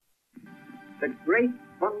the great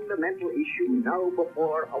fundamental issue now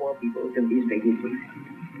before our people can be stated clearly.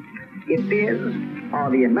 It is,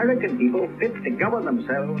 are the American people fit to govern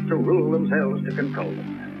themselves, to rule themselves, to control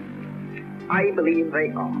themselves? I believe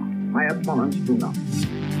they are. My opponents do not.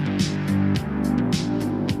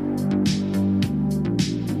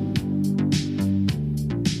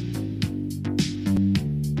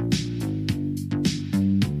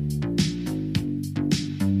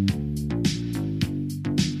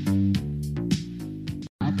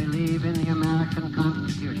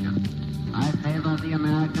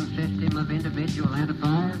 Individual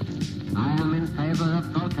enterprise. I am in favor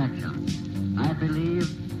of protection. I believe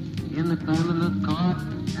in the permanent court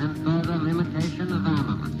and further limitation of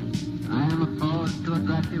armaments. I am opposed to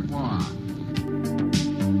aggressive war.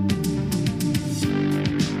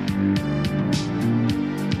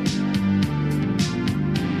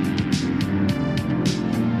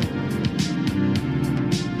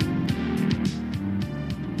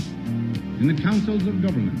 In the councils of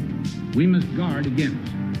government, we must guard against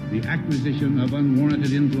the acquisition of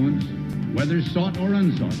unwarranted influence, whether sought or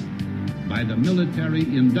unsought, by the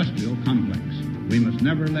military-industrial complex. We must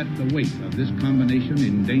never let the weight of this combination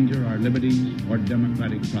endanger our liberties or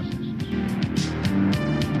democratic processes.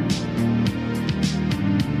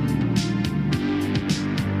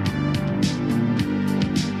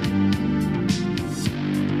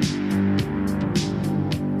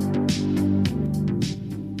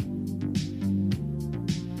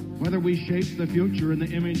 Whether we shape the future in the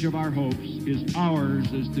image of our hopes is ours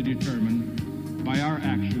to determine by our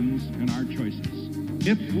actions and our choices.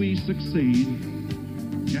 If we succeed,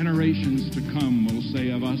 generations to come will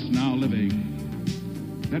say of us now living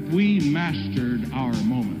that we mastered our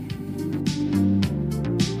moment.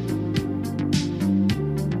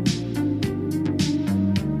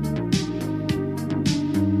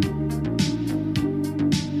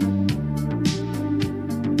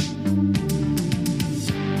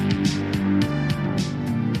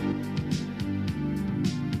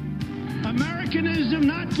 Americanism,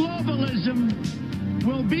 not globalism,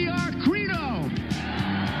 will be our credo.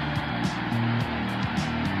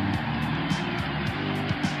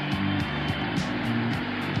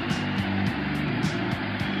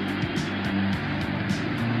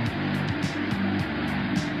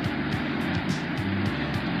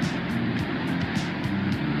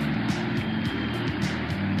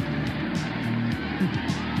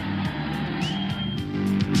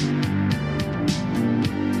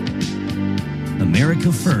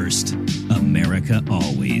 America first, America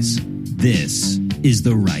always. This is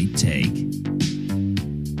The Right Take.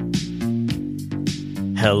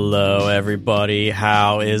 Hello, everybody.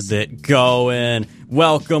 How is it going?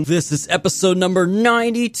 Welcome. This is episode number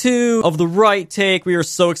 92 of The Right Take. We are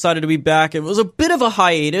so excited to be back. It was a bit of a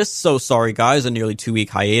hiatus. So sorry, guys. A nearly 2-week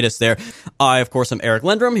hiatus there. I, of course, am Eric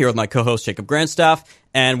Lendrum, here with my co-host Jacob Grandstaff.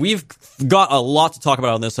 And we've got a lot to talk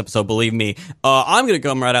about on this episode, believe me. I'm going to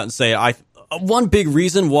come right out and say one big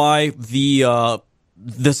reason why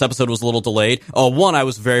this episode was a little delayed. One, I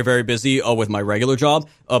was very, very busy with my regular job.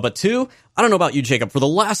 But two, I don't know about you, Jacob. For the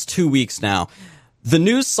last 2 weeks now, the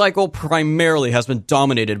news cycle primarily has been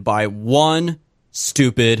dominated by one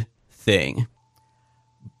stupid thing.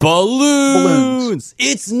 Balloons!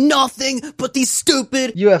 It's nothing but these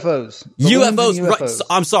stupid UFOs. UFOs. Right. So,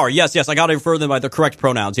 I'm sorry. Yes, I got to refer them by the correct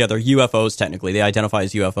pronouns. Yeah, they're UFOs technically. They identify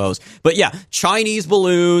as UFOs. But yeah, Chinese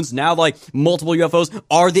balloons, now like multiple UFOs.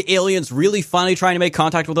 Are the aliens really finally trying to make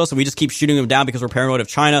contact with us and we just keep shooting them down because we're paranoid of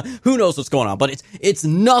China? Who knows what's going on? But it's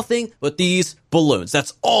nothing but these balloons.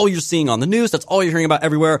 That's all you're seeing on the news. That's all you're hearing about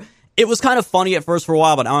everywhere. It was kind of funny at first for a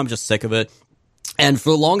while, but now I'm just sick of it. And for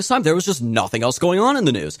the longest time, there was just nothing else going on in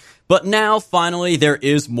the news. But now, finally, there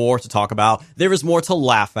is more to talk about. There is more to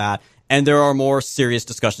laugh at. And there are more serious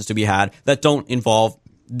discussions to be had that don't involve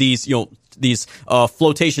these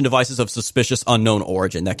flotation devices of suspicious unknown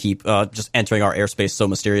origin that keep just entering our airspace so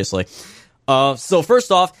mysteriously. So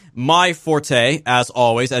first off, my forte, as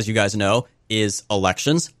always, as you guys know, is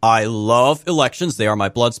elections. I love elections. They are my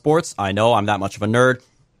blood sports. I know I'm that much of a nerd.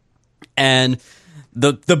 And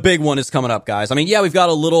the big one is coming up, guys. I mean, yeah, we've got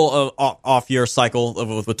a little off-year cycle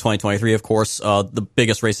with 2023, of course. The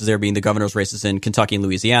biggest races there being the governor's races in Kentucky and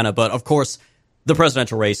Louisiana. But, of course, the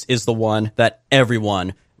presidential race is the one that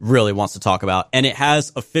everyone really wants to talk about. And it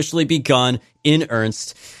has officially begun in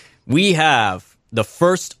earnest. We have the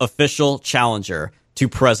first official challenger to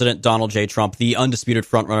President Donald J. Trump, the undisputed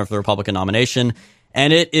frontrunner for the Republican nomination.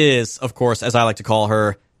 And it is, of course, as I like to call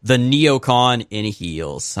her, the neocon in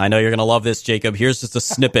heels. I know you're going to love this, Jacob. Here's just a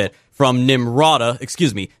snippet from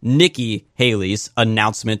Nikki Haley's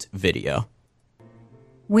announcement video.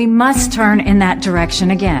 We must turn in that direction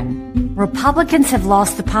again. Republicans have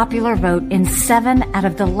lost the popular vote in 7 out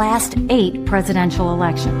of the last 8 presidential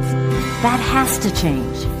elections. That has to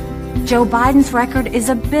change. Joe Biden's record is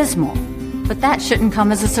abysmal, but that shouldn't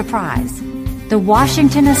come as a surprise. The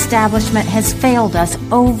Washington establishment has failed us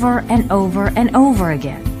over and over and over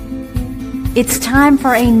again. It's time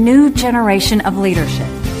for a new generation of leadership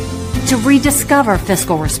to rediscover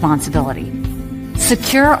fiscal responsibility,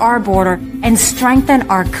 secure our border, and strengthen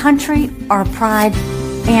our country, our pride,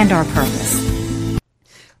 and our purpose.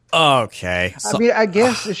 Okay. I mean, I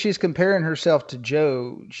guess if she's comparing herself to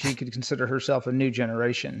Joe, she could consider herself a new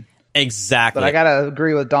generation. Exactly. But I got to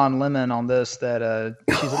agree with Don Lemon on this, that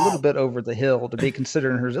she's a little bit over the hill to be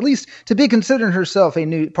considering her, at least to be considering herself a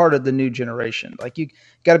new part of the new generation. Like, you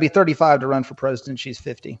got to be 35 to run for president. She's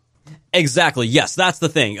 50. Exactly. Yes, that's the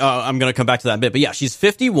thing. I'm going to come back to that in a bit. But yeah, she's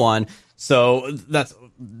 51. So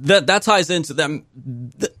that ties into them.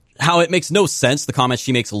 How it makes no sense, the comments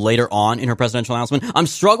she makes later on in her presidential announcement. I'm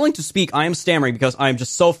struggling to speak. I am stammering because I am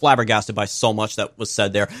just so flabbergasted by so much that was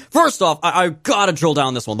said there. First off, I gotta drill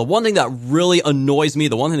down this one. The one thing that really annoys me,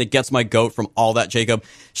 the one thing that gets my goat from all that, Jacob,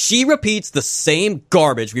 she repeats the same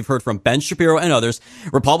garbage we've heard from Ben Shapiro and others.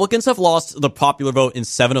 Republicans have lost the popular vote in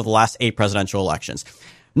 7 of the last 8 presidential elections.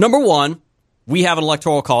 Number one, we have an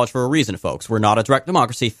electoral college for a reason, folks. We're not a direct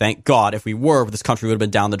democracy, thank God. If we were, this country would have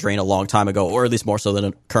been down the drain a long time ago, or at least more so than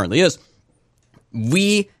it currently is.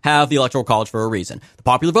 We have the electoral college for a reason. The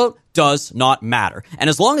popular vote does not matter. And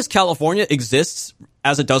as long as California exists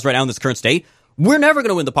as it does right now in this current state, we're never going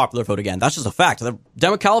to win the popular vote again. That's just a fact.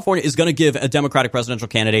 California is going to give a Democratic presidential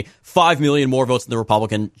candidate 5 million more votes than the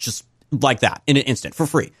Republican, just like that, in an instant, for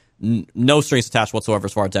free. No strings attached whatsoever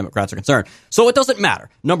as far as Democrats are concerned. So it doesn't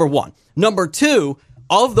matter. Number one. Number two,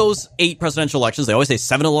 of those 8 presidential elections, they always say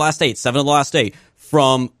 7 of the last 8, 7 of the last 8,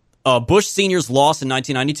 from Bush Sr.'s loss in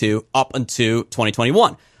 1992 up until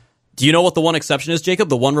 2021. Do you know what the one exception is, Jacob?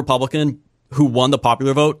 The one Republican who won the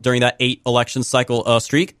popular vote during that 8 election cycle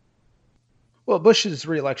streak? Well, Bush's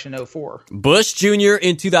re-election in 2004. Bush Jr.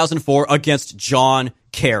 in 2004 against John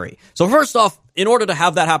Kerry. So first off, in order to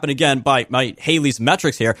have that happen again by Haley's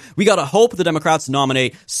metrics here, we got to hope the Democrats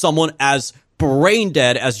nominate someone as brain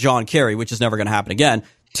dead as John Kerry, which is never going to happen again.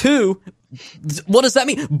 2, what does that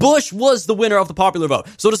mean? Bush was the winner of the popular vote.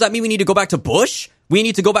 So does that mean we need to go back to Bush? We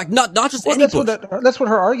need to go back, not just any Bush. That's what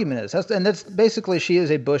her argument is. That's basically, she is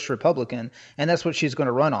a Bush Republican, and that's what she's going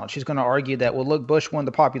to run on. She's going to argue that, well, look, Bush won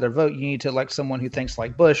the popular vote. You need to elect someone who thinks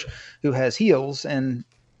like Bush, who has heels, and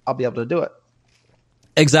I'll be able to do it.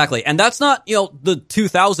 Exactly. And that's not, the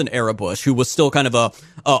 2000 era Bush, who was still kind of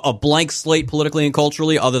a blank slate politically and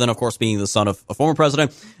culturally, other than, of course, being the son of a former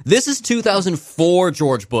president. This is 2004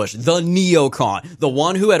 George Bush, the neocon, the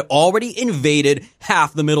one who had already invaded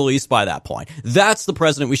half the Middle East by that point. That's the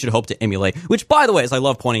president we should hope to emulate, which, by the way, as I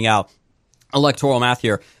love pointing out, electoral math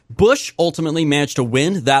here, Bush ultimately managed to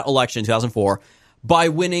win that election in 2004 by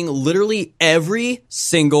winning literally every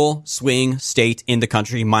single swing state in the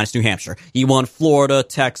country minus New Hampshire. He won Florida,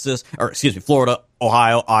 Florida,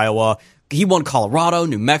 Ohio, Iowa. He won Colorado,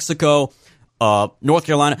 New Mexico, North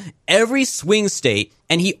Carolina, every swing state.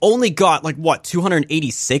 And he only got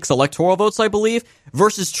 286 electoral votes, I believe,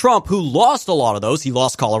 versus Trump, who lost a lot of those. He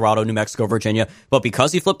lost Colorado, New Mexico, Virginia. But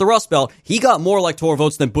because he flipped the Rust Belt, he got more electoral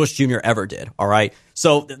votes than Bush Jr. ever did. All right.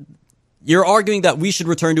 So you're arguing that we should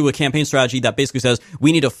return to a campaign strategy that basically says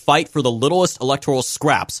we need to fight for the littlest electoral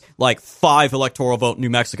scraps, like 5 electoral vote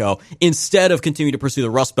New Mexico, instead of continuing to pursue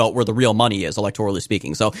the Rust Belt where the real money is, electorally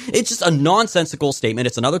speaking. So it's just a nonsensical statement.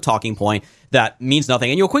 It's another talking point that means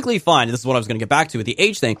nothing. And you'll quickly find, and this is what I was going to get back to with the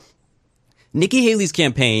age thing, Nikki Haley's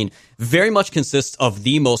campaign very much consists of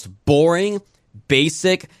the most boring,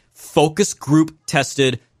 basic, focus group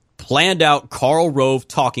tested, planned out Karl Rove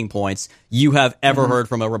talking points you have ever heard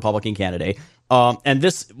from a Republican candidate. And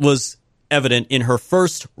this was evident in her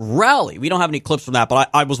first rally. We don't have any clips from that,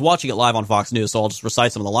 but I was watching it live on Fox News, so I'll just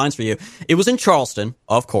recite some of the lines for you. It was in Charleston,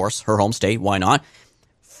 of course, her home state. Why not?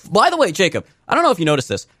 By the way, Jacob, I don't know if you noticed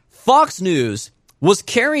this. Fox News was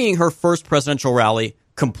carrying her first presidential rally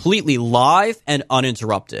completely live and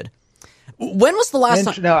uninterrupted. When was the last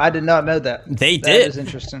time? No, I did not know that. They did. That is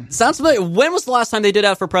interesting. Sounds familiar. When was the last time they did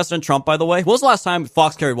that for President Trump, by the way? When was the last time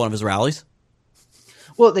Fox carried one of his rallies?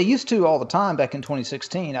 Well, they used to all the time back in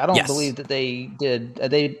 2016. I don't believe that they did.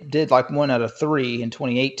 They did 1 out of 3 in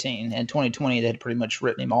 2018. And 2020, they had pretty much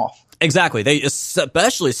written him off. Exactly. They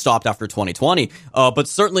especially stopped after 2020. But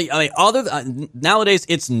certainly, nowadays,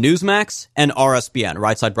 it's Newsmax and RSBN,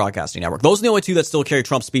 Right Side Broadcasting Network. Those are the only 2 that still carry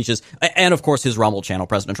Trump speeches. And, of course, his Rumble channel,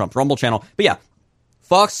 President Trump's Rumble channel. But yeah,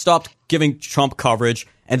 Fox stopped giving Trump coverage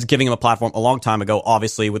and giving him a platform a long time ago,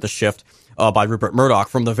 obviously, with the shift by Rupert Murdoch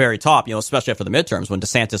from the very top, especially after the midterms when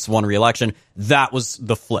DeSantis won re-election. That was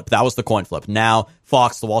the flip. That was the coin flip. Now,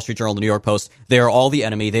 Fox, the Wall Street Journal, the New York Post, they are all the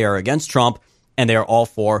enemy. They are against Trump, and they are all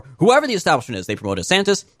for whoever the establishment is. They promoted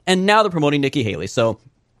DeSantis, and now they're promoting Nikki Haley. So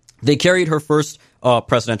they carried her first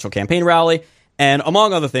presidential campaign rally, and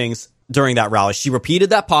among other things, during that rally, she repeated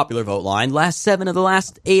that popular vote line, last 7 of the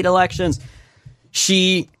last 8 elections.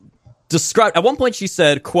 She described, at one point she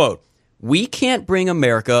said, quote, "We can't bring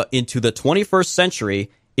America into the 21st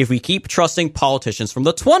century if we keep trusting politicians from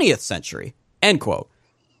the 20th century," end quote.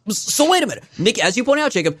 So wait a minute. Nick, as you pointed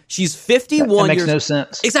out, Jacob, she's 51 that makes years no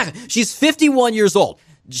sense. Exactly. She's 51 years old.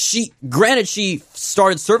 She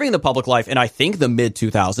started serving in the public life in, I think, the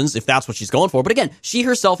mid-2000s, if that's what she's going for. But again, she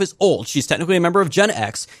herself is old. She's technically a member of Gen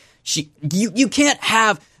X. You can't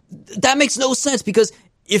have, that makes no sense, because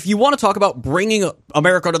if you want to talk about bringing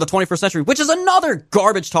America to the 21st century, which is another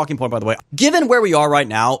garbage talking point, by the way, given where we are right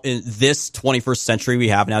now in this 21st century we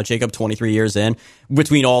have now, Jacob, 23 years in,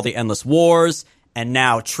 between all the endless wars, and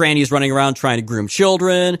now trannies running around trying to groom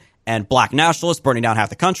children, and black nationalists burning down half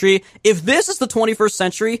the country. If this is the 21st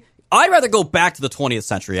century, I'd rather go back to the 20th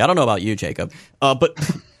century. I don't know about you, Jacob, but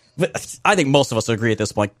I think most of us agree at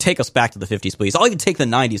this point. Take us back to the 50s, please. I'll even take the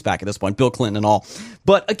 90s back at this point, Bill Clinton and all.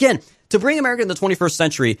 But again, to bring America in the 21st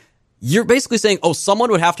century, you're basically saying,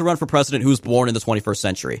 someone would have to run for president who's born in the 21st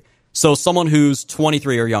century. So someone who's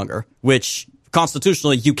 23 or younger, which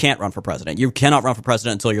constitutionally you can't run for president. You cannot run for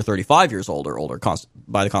president until you're 35 years old or older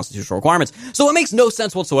by the constitutional requirements. So it makes no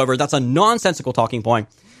sense whatsoever. That's a nonsensical talking point.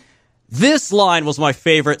 This line was my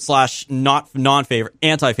favorite / not non-favorite,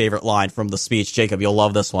 anti-favorite line from the speech. Jacob, you'll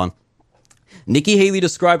love this one. Nikki Haley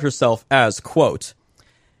described herself as, quote,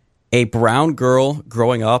 "a brown girl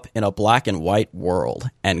growing up in a black and white world,"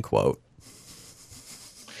 end quote.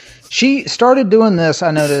 She started doing this,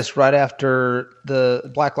 I noticed, right after the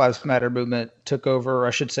Black Lives Matter movement took over, or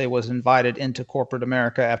I should say was invited into corporate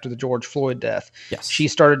America after the George Floyd death. Yes. She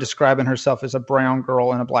started describing herself as a brown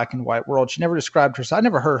girl in a black and white world. She never described herself. I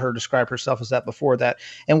never heard her describe herself as that before that.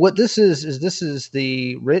 And what this is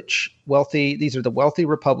the rich, wealthy, these are the wealthy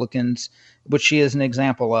Republicans, which she is an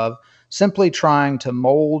example of, simply trying to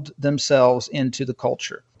mold themselves into the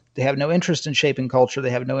culture. They have no interest in shaping culture. They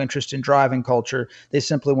have no interest in driving culture. They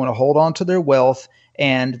simply want to hold on to their wealth,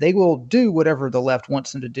 and they will do whatever the left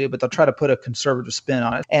wants them to do, but they'll try to put a conservative spin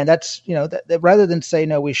on it. And that's, that rather than say,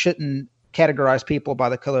 no, we shouldn't categorize people by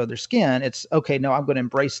the color of their skin, it's okay, no, I'm going to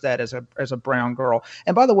embrace that as a brown girl.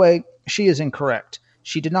 And by the way, she is incorrect.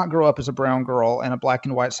 She did not grow up as a brown girl in a black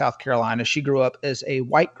and white South Carolina. She grew up as a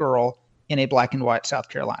white girl in a black and white South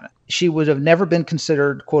Carolina. She would have never been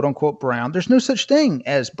considered quote unquote brown. There's no such thing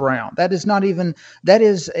as brown. That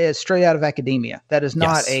is straight out of academia. That is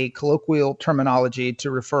not a colloquial terminology to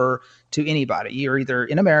refer to anybody. You're either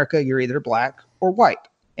in America, you're either black or white.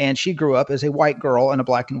 And she grew up as a white girl in a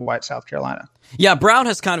black and white South Carolina. Yeah, brown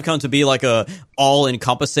has kind of come to be like a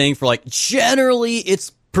all-encompassing for generally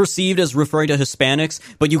it's perceived as referring to Hispanics,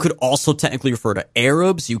 but you could also technically refer to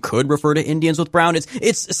Arabs. You could refer to Indians with brown.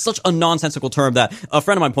 It's such a nonsensical term that a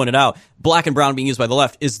friend of mine pointed out, black and brown being used by the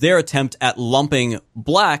left is their attempt at lumping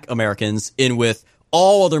black Americans in with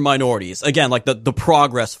all other minorities. Again, like the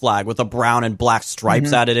progress flag with the brown and black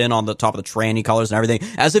stripes added in on the top of the tranny colors and everything,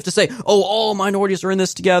 as if to say, all minorities are in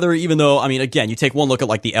this together, even though, I mean, again, you take one look at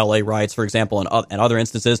like the LA riots, for example, and other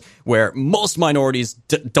instances where most minorities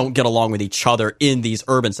don't get along with each other in these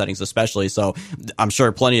urban settings, especially. So I'm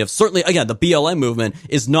sure certainly, again, the BLM movement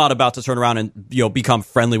is not about to turn around and, become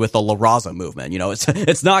friendly with the La Raza movement.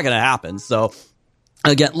 It's not going to happen. So,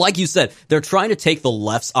 again, like you said, they're trying to take the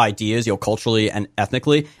left's ideas, culturally and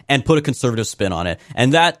ethnically, and put a conservative spin on it.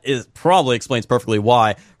 And that probably explains perfectly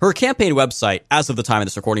why her campaign website, as of the time of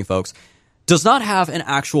this recording, folks, does not have an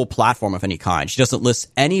actual platform of any kind. She doesn't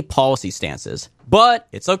list any policy stances. But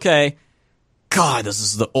it's okay. God, this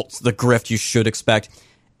is the grift you should expect.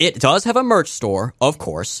 It does have a merch store, of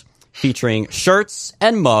course, featuring shirts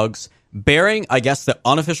and mugs bearing, I guess, the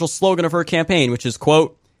unofficial slogan of her campaign, which is,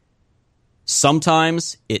 quote,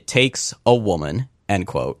 "Sometimes it takes a woman," end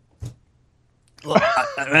quote.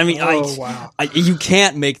 I mean, wow. You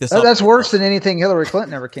can't make this up. That's worse than anything Hillary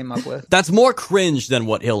Clinton ever came up with. That's more cringe than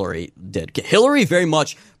what Hillary did. Hillary very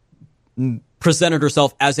much presented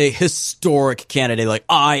herself as a historic candidate, like,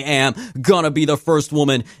 I am gonna be the first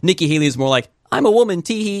woman. Nikki Haley is more like, I'm a woman,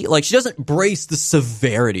 tee-hee. Like, she doesn't embrace the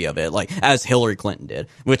severity of it, like, as Hillary Clinton did,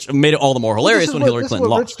 which made it all the more hilarious when Hillary Clinton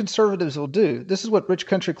lost. This is what rich conservatives will do. This is what rich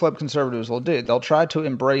country club conservatives will do. They'll try to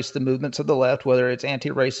embrace the movements of the left, whether it's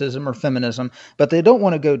anti-racism or feminism, but they don't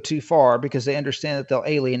want to go too far because they understand that they'll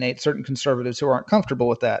alienate certain conservatives who aren't comfortable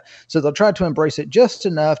with that. So they'll try to embrace it just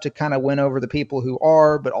enough to kind of win over the people who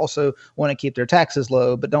are, but also want to keep their taxes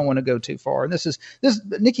low, but don't want to go too far. And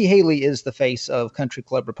Nikki Haley is the face of country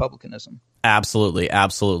club republicanism. Absolutely,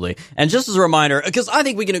 absolutely. And just as a reminder, because I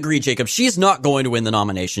think we can agree, Jacob, she's not going to win the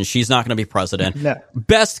nomination. She's not going to be president. No.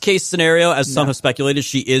 Best case scenario, as some have speculated,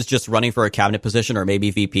 she is just running for a cabinet position or maybe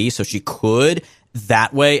VP, so she could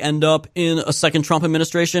that way end up in a second Trump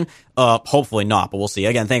administration. Hopefully not, but we'll see.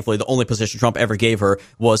 Again, thankfully, the only position Trump ever gave her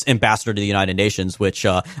was ambassador to the United Nations, which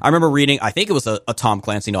I remember reading, I think it was a Tom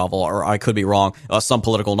Clancy novel, or I could be wrong, some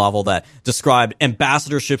political novel that described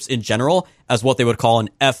ambassadorships in general as what they would call an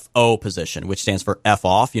FO position, which stands for F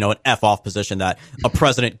off, an F off position that a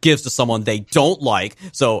president gives to someone they don't like.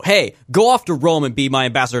 So, hey, go off to Rome and be my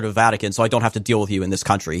ambassador to the Vatican so I don't have to deal with you in this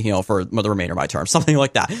country, for the remainder of my term, something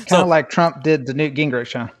like that. Kind of like Trump did to Newt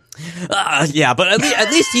Gingrich, huh? Yeah, but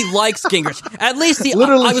at least he likes Gingrich. At least he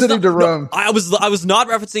literally sitting to Rome. No, I was not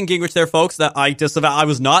referencing Gingrich there, folks. That I disavow. I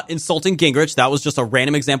was not insulting Gingrich. That was just a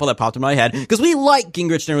random example that popped in my head because we like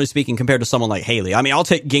Gingrich generally speaking compared to someone like Haley. I mean, I'll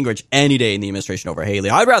take Gingrich any day in the administration over Haley.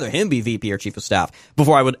 I'd rather him be VP or chief of staff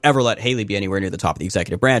before I would ever let Haley be anywhere near the top of the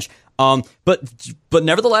executive branch. But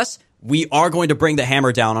nevertheless, we are going to bring the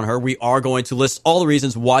hammer down on her. We are going to list all the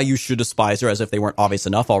reasons why you should despise her as if they weren't obvious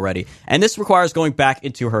enough already. And this requires going back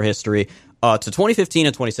into her history to 2015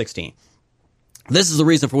 and 2016. This is the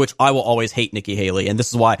reason for which I will always hate Nikki Haley. And this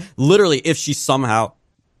is why, literally, if she somehow,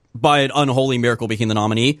 by an unholy miracle, became the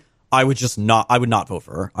nominee, I would not vote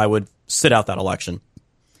for her. I would sit out that election.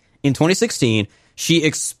 In 2016, she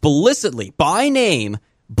explicitly, by name,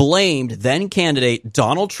 blamed then candidate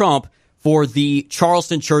Donald Trump for the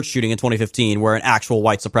Charleston church shooting in 2015, where an actual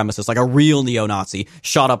white supremacist, like a real neo-Nazi,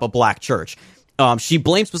 shot up a black church. She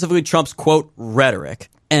blamed specifically Trump's, quote, rhetoric.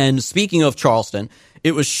 And speaking of Charleston,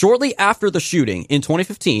 it was shortly after the shooting in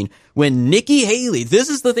 2015 when Nikki Haley, this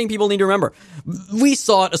is the thing people need to remember. We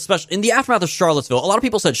saw it, especially in the aftermath of Charlottesville. A lot of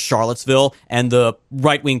people said Charlottesville and the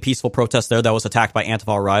right-wing peaceful protest there that was attacked by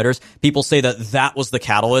Antifa rioters. People say that was the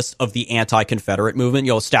catalyst of the anti-Confederate movement.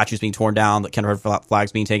 Statues being torn down, the Confederate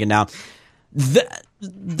flags being taken down.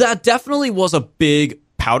 That definitely was a big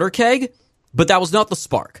powder keg, but that was not the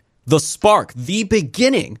spark. The spark, the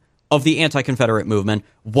beginning of the anti-Confederate movement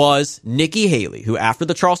was Nikki Haley, who after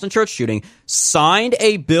the Charleston church shooting signed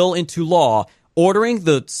a bill into law ordering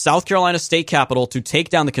the South Carolina state capitol to take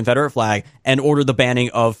down the Confederate flag and order the banning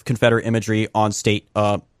of Confederate imagery on state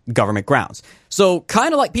government grounds. So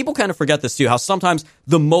kind of like people kind of forget this too, how sometimes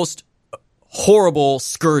the most horrible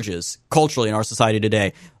scourges culturally in our society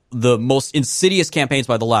today, the most insidious campaigns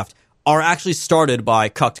by the left, are actually started by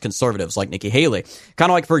cucked conservatives like Nikki Haley. Kind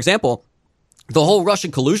of like, for example, the whole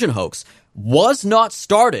Russian collusion hoax was not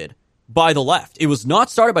started by the left. It was not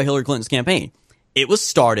started by Hillary Clinton's campaign. It was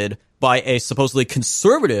started by a supposedly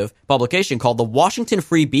conservative publication called the Washington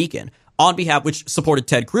Free Beacon, on behalf, which supported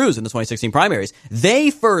Ted Cruz in the 2016 primaries.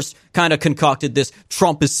 They first kind of concocted this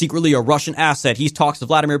Trump is secretly a Russian asset. He talks to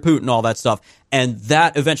Vladimir Putin, all that stuff. And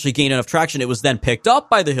that eventually gained enough traction. It was then picked up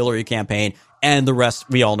by the Hillary campaign. And the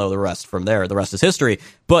rest, we all know the rest from there. The rest is history.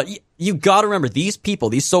 But you got to remember, these people,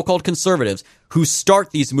 these so-called conservatives who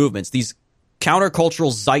start these movements, these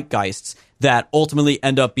countercultural zeitgeists that ultimately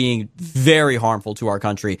end up being very harmful to our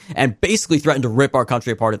country and basically threaten to rip our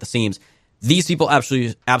country apart at the seams. These people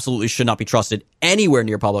absolutely should not be trusted anywhere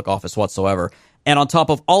near public office whatsoever. And on top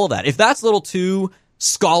of all of that, if that's a little too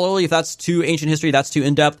scholarly, if that's too ancient history, that's too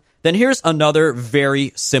in-depth, then here's another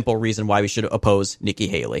very simple reason why we should oppose Nikki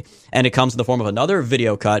Haley. And it comes in the form of another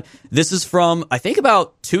video cut. This is from, I think,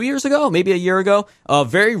 about 2 years ago, maybe a year ago.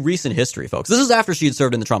 Very recent history, folks. This is after she had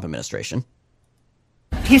served in the Trump administration.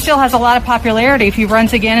 He still has a lot of popularity. If he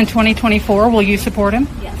runs again in 2024, will you support him?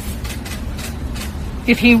 Yes.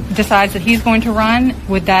 If he decides that he's going to run,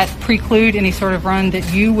 would that preclude any sort of run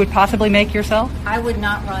that you would possibly make yourself? I would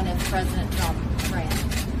not run if President Trump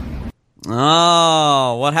ran.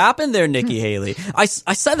 Oh, what happened there, Nikki Haley? I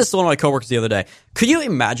said this to one of my coworkers the other day. Could you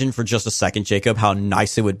imagine for just a second, Jacob, how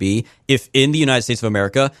nice it would be if in the United States of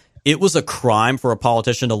America it was a crime for a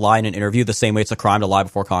politician to lie in an interview the same way it's a crime to lie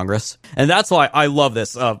before Congress? And that's why I love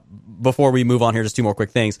this. Before we move on here, just two more quick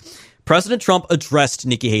things. President Trump addressed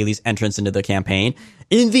Nikki Haley's entrance into the campaign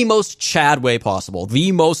in the most Chad way possible,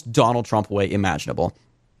 the most Donald Trump way imaginable.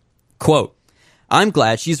 Quote, "I'm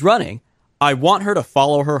glad she's running. I want her to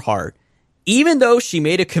follow her heart. even though she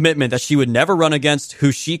made a commitment that she would never run against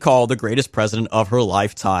who she called the greatest president of her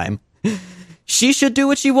lifetime. She should do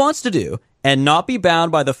what she wants to do and not be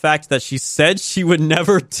bound by the fact that she said she would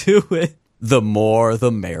never do it. The more,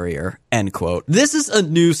 the merrier, end quote. This is a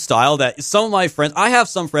new style that some of my friends, I have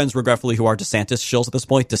some friends regretfully who are DeSantis shills at this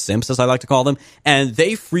point, DeSimps as I like to call them, and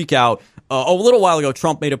they freak out. A little while ago,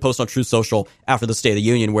 Trump made a post on Truth Social after the State of the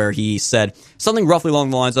Union where he said something roughly along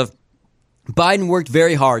the lines of, Biden worked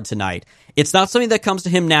very hard tonight. It's not something that comes to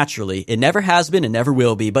him naturally. It never has been and never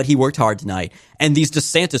will be, but he worked hard tonight. And these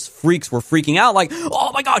DeSantis freaks were freaking out like,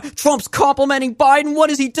 oh my God, Trump's complimenting Biden. What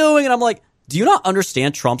is he doing? And I'm like, do you not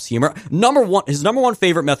understand Trump's humor? His number one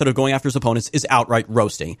favorite method of going after his opponents is outright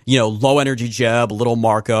roasting. You know, low energy Jeb, little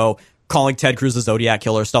Marco, calling Ted Cruz a Zodiac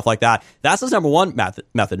killer, stuff like that. That's his number one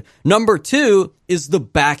method. Number two is the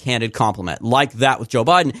backhanded compliment, like that with Joe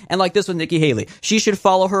Biden, and like this with Nikki Haley. She should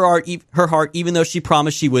follow her heart, even though she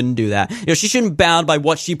promised she wouldn't do that. You know, she shouldn't be bound by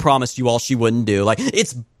what she promised you all she wouldn't do. Like,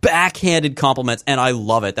 it's backhanded compliments, and I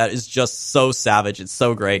love it. That is just so savage. It's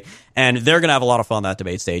so great. And they're going to have a lot of fun on that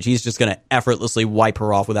debate stage. He's just going to effortlessly wipe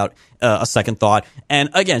her off without a second thought. And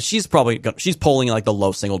again, she's polling in like the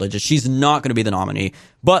low single digits. She's not going to be the nominee.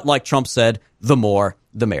 But like Trump said, the more,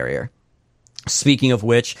 the merrier. Speaking of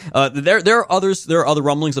which, there are other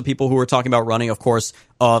rumblings of people who are talking about running. Of course,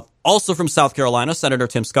 also from South Carolina, Senator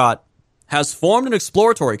Tim Scott has formed an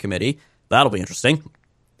exploratory committee. That'll be interesting.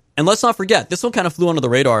 And let's not forget, this one kind of flew under the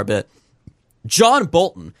radar a bit. John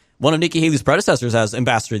Bolton, one of Nikki Haley's predecessors as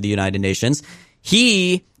ambassador to the United Nations,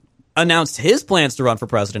 he announced his plans to run for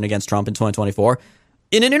president against Trump in 2024.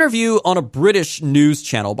 In an interview on a British news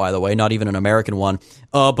channel, by the way, not even an American one,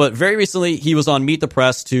 but very recently he was on Meet the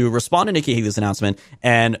Press to respond to Nikki Haley's announcement,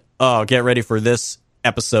 and get ready for this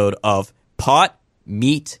episode of Pot,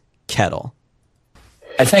 Meet, Kettle.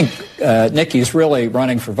 I think Nikki's really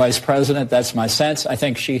running for vice president. That's my sense. I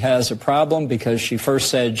think she has a problem because she first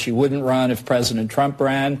said she wouldn't run if President Trump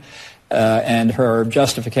ran. And her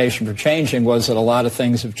justification for changing was that a lot of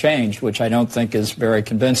things have changed, which I don't think is very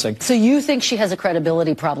convincing. So you think she has a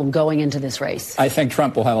credibility problem going into this race? I think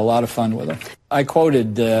Trump will have a lot of fun with her. I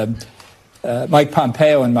quoted Mike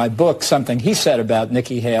Pompeo in my book, something he said about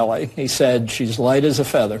Nikki Haley. He said she's light as a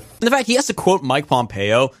feather. And the fact he has to quote Mike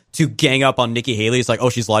Pompeo to gang up on Nikki Haley is like, oh,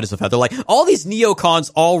 she's light as a feather. Like, all these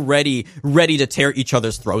neocons already ready to tear each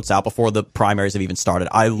other's throats out before the primaries have even started.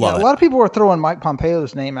 I love it. A lot of people were throwing Mike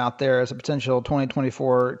Pompeo's name out there as a potential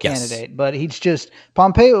 2024 candidate, but he's just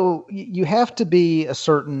Pompeo. You have to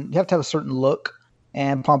have a certain look.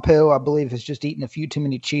 And Pompeo, I believe, has just eaten a few too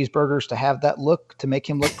many cheeseburgers to have that look, to make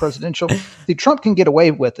him look presidential. See, Trump can get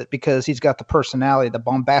away with it because he's got the personality, the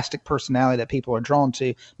bombastic personality that people are drawn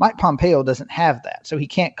to. Mike Pompeo doesn't have that, so he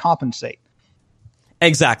can't compensate.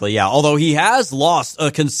 Exactly, yeah. Although he has lost a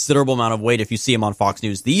considerable amount of weight if you see him on Fox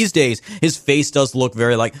News these days. His face does look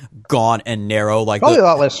very like gaunt and narrow. Like probably a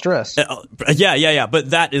lot less stress. Yeah. But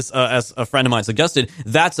that is, as a friend of mine suggested,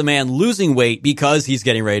 that's a man losing weight because he's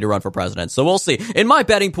getting ready to run for president. So we'll see. In my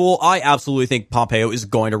betting pool, I absolutely think Pompeo is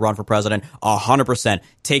going to run for president 100%.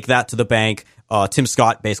 Take that to the bank. Tim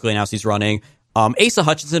Scott basically announced he's running. Asa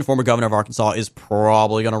Hutchinson, former governor of Arkansas, is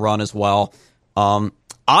probably going to run as well.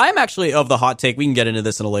 I'm actually of the hot take, we can get into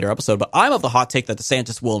this in a later episode, but I'm of the hot take that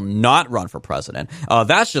DeSantis will not run for president.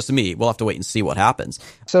 That's just me. We'll have to wait and see what happens.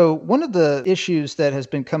 So one of the issues that has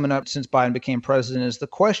been coming up since Biden became president is the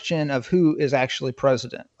question of who is actually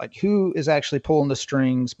president, like who is actually pulling the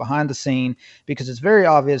strings behind the scene, because it's very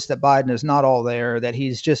obvious that Biden is not all there, that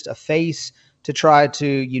he's just a face to try to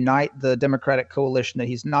unite the Democratic coalition, that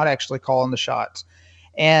he's not actually calling the shots.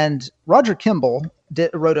 And Roger Kimball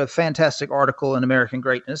wrote a fantastic article in American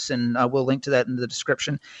Greatness, and we'll link to that in the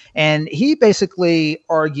description. And he basically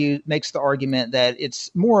makes the argument that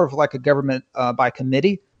it's more of like a government by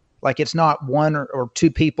committee. Like it's not one or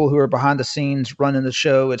two people who are behind the scenes running the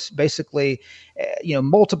show. It's basically,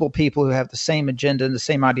 multiple people who have the same agenda and the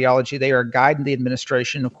same ideology. They are guiding the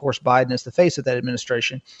administration. Of course, Biden is the face of that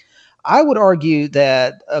administration. I would argue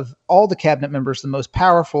that of all the cabinet members, the most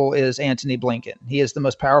powerful is Antony Blinken. He is the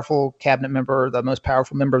most powerful cabinet member, the most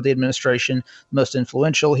powerful member of the administration, most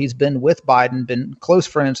influential. He's been with Biden, been close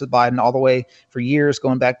friends with Biden all the way for years,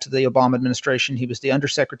 going back to the Obama administration. He was the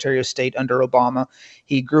Undersecretary of State under Obama.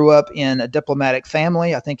 He grew up in a diplomatic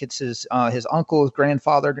family. I think it's his uncle, his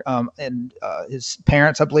grandfather, and his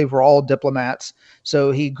parents, I believe, were all diplomats. So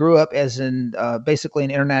he grew up as basically an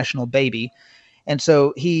international baby. And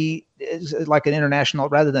so he is like an international,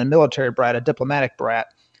 rather than a military brat, a diplomatic brat.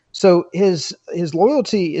 So his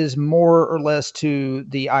loyalty is more or less to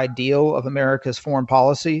the ideal of America's foreign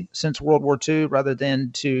policy since World War II, rather than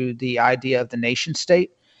to the idea of the nation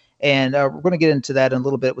state. And we're going to get into that in a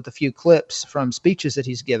little bit with a few clips from speeches that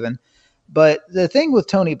he's given. But the thing with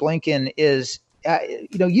Tony Blinken is,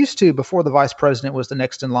 used to, before the vice president was the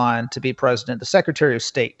next in line to be president, the Secretary of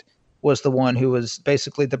State was the one who was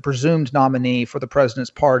basically the presumed nominee for the president's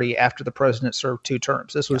party after the president served 2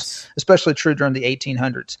 terms. This was especially true during the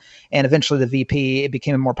 1800s. And eventually the VP, it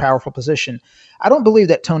became a more powerful position. I don't believe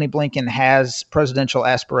that Tony Blinken has presidential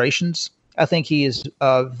aspirations. I think he is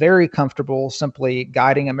very comfortable simply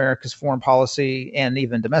guiding America's foreign policy and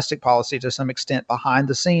even domestic policy to some extent behind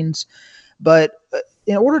the scenes. But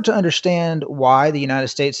in order to understand why the United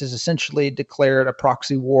States has essentially declared a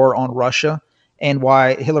proxy war on Russia, and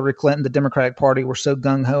why Hillary Clinton, the Democratic Party, were so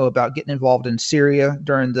gung-ho about getting involved in Syria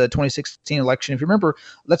during the 2016 election. If you remember,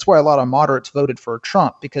 that's why a lot of moderates voted for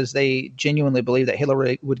Trump, because they genuinely believed that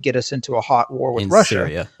Hillary would get us into a hot war with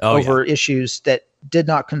Russia over issues that did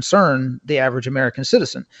not concern the average American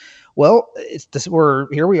citizen. Well,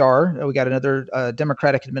 here we are. We got another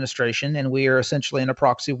Democratic administration, and we are essentially in a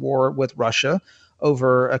proxy war with Russia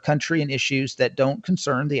over a country and issues that don't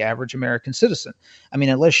concern the average American citizen. I mean,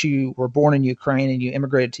 unless you were born in Ukraine and you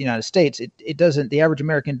immigrated to the United States, the average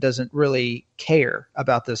American doesn't really care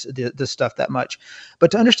about this stuff that much.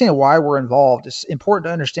 But to understand why we're involved, it's important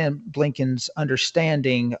to understand Blinken's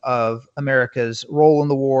understanding of America's role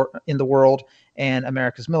in the world and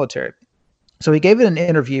America's military. So he gave it an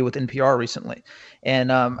interview with NPR recently.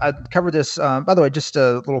 And I covered this, by the way, just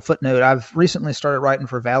a little footnote. I've recently started writing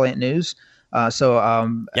for Valiant News.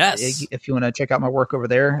 If you want to check out my work over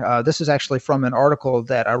there, this is actually from an article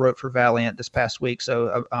that I wrote for Valiant this past week.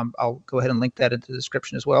 So I'll go ahead and link that into the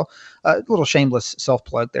description as well. A little shameless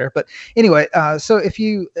self-plug there. But anyway, so if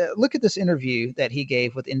you look at this interview that he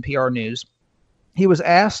gave with NPR News, he was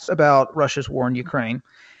asked about Russia's war in Ukraine.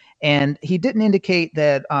 And he didn't indicate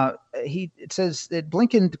that it says that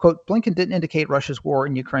Blinken, quote, Blinken didn't indicate Russia's war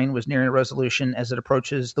in Ukraine was nearing a resolution as it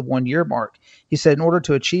approaches the 1-year mark. He said, in order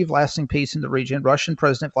to achieve lasting peace in the region, Russian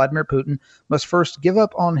President Vladimir Putin must first give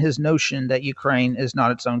up on his notion that Ukraine is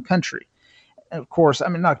not its own country. And of course, I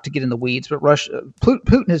mean, not to get in the weeds, but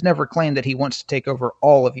Putin has never claimed that he wants to take over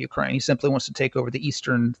all of Ukraine. He simply wants to take over the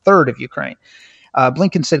eastern third of Ukraine.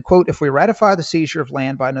 Blinken said, quote, if we ratify the seizure of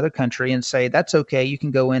land by another country and say, that's okay, you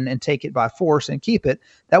can go in and take it by force and keep it,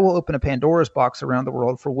 that will open a Pandora's box around the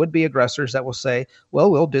world for would-be aggressors that will say,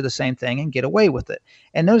 well, we'll do the same thing and get away with it.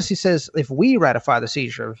 And notice he says, if we ratify the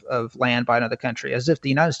seizure of land by another country, as if the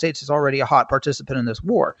United States is already a hot participant in this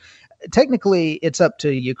war. Technically, it's up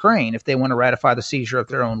to Ukraine if they want to ratify the seizure of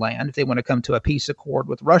their own land, if they want to come to a peace accord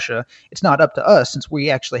with Russia. It's not up to us since we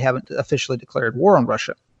actually haven't officially declared war on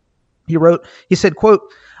Russia. He said,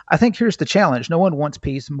 quote, I think here's the challenge. No one wants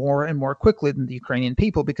peace more and more quickly than the Ukrainian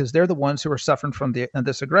people because they're the ones who are suffering from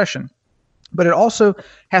this aggression. But it also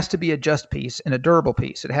has to be a just peace and a durable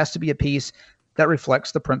peace. It has to be a peace that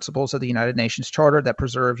reflects the principles of the United Nations Charter that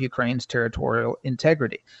preserve Ukraine's territorial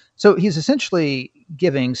integrity. So he's essentially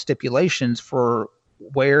giving stipulations for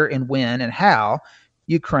where and when and how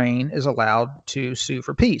Ukraine is allowed to sue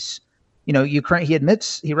for peace. You know, Ukraine.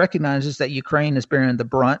 He recognizes that Ukraine is bearing the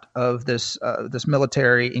brunt of this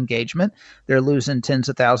military engagement. They're losing tens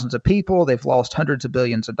of thousands of people. They've lost hundreds of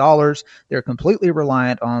billions of dollars. They're completely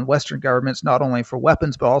reliant on Western governments, not only for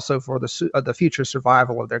weapons but also for the future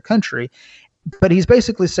survival of their country. But he's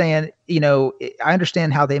basically saying, you know, I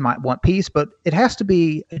understand how they might want peace, but it has to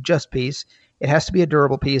be a just peace. It has to be a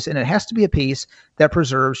durable peace, and it has to be a peace that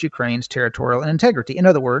preserves Ukraine's territorial integrity. In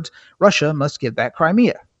other words, Russia must give back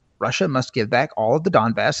Crimea. Russia must give back all of the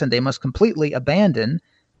Donbass, and they must completely abandon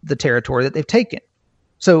the territory that they've taken.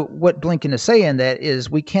 So what Blinken is saying that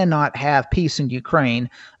is we cannot have peace in Ukraine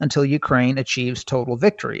until Ukraine achieves total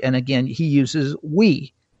victory. And again, he uses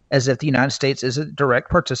we as if the United States is a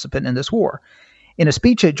direct participant in this war. In a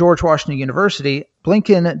speech at George Washington University,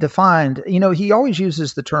 Blinken defined, you know, he always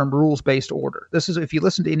uses the term rules-based order. This is, if you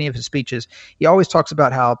listen to any of his speeches, he always talks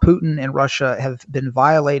about how Putin and Russia have been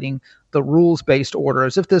violating the rules-based order,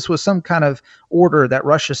 as if this was some kind of order that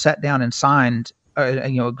Russia sat down and signed,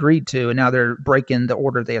 agreed to, and now they're breaking the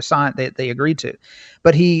order they agreed to.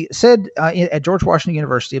 But he said at George Washington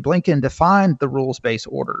University, Blinken defined the rules-based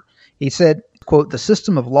order. He said, quote, the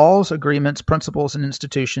system of laws, agreements, principles, and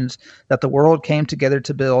institutions that the world came together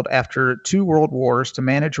to build after 2 world wars to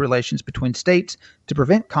manage relations between states, to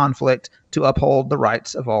prevent conflict, to uphold the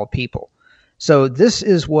rights of all people. So this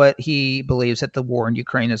is what he believes that the war in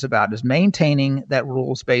Ukraine is about, is maintaining that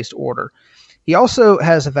rules-based order. He also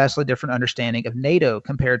has a vastly different understanding of NATO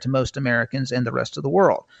compared to most Americans and the rest of the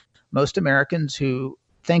world. Most Americans who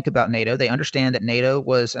think about NATO. They understand that NATO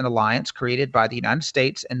was an alliance created by the United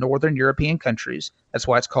States and Northern European countries. That's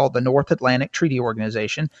why it's called the North Atlantic Treaty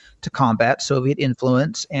Organization, to combat Soviet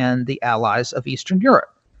influence and the allies of Eastern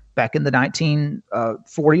Europe. Back in the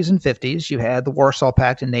 1940s and 50s, you had the Warsaw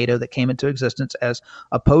Pact and NATO that came into existence as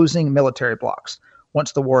opposing military blocs.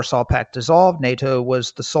 Once the Warsaw Pact dissolved, NATO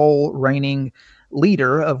was the sole reigning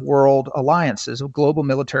leader of world alliances, of global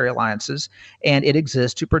military alliances, and it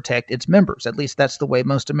exists to protect its members. At least that's the way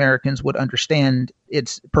most Americans would understand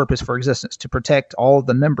its purpose for existence, to protect all of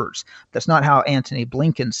the members. That's not how Antony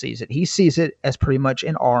Blinken sees it. He sees it as pretty much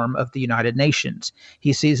an arm of the United Nations.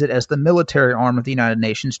 He sees it as the military arm of the United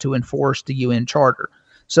Nations to enforce the UN Charter.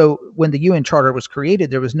 So when the UN Charter was created,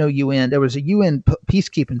 there was no UN. There was a UN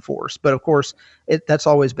peacekeeping force. But of course, that's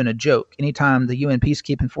always been a joke. Anytime the UN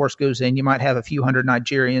peacekeeping force goes in, you might have a few hundred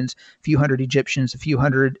Nigerians, a few hundred Egyptians, a few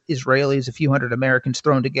hundred Israelis, a few hundred Americans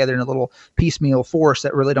thrown together in a little piecemeal force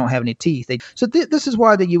that really don't have any teeth. This is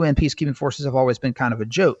why the UN peacekeeping forces have always been kind of a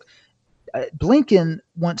joke. Blinken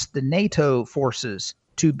wants the NATO forces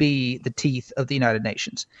to be the teeth of the United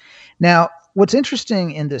Nations. Now, what's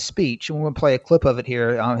interesting in this speech, and we're going to play a clip of it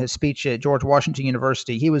here, his speech at George Washington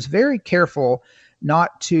University, he was very careful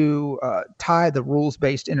not to tie the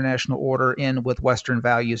rules-based international order in with Western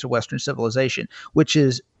values or Western civilization,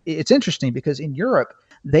 it's interesting because in Europe,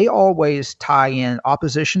 they always tie in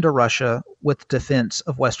opposition to Russia with defense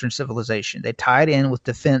of Western civilization. They tie it in with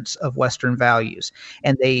defense of Western values.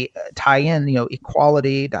 And they tie in,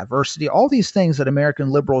 equality, diversity, all these things that American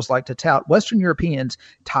liberals like to tout. Western Europeans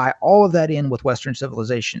tie all of that in with Western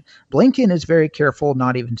civilization. Blinken is very careful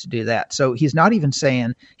not even to do that. So he's not even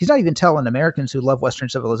telling Americans who love Western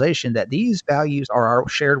civilization that these values are our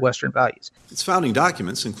shared Western values. Its founding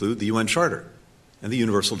documents include the UN Charter and the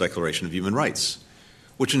Universal Declaration of Human Rights,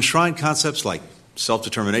 which enshrine concepts like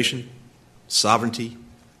self-determination, sovereignty,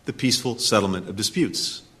 the peaceful settlement of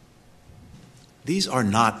disputes. These are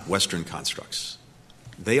not Western constructs.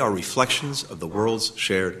 They are reflections of the world's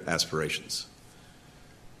shared aspirations.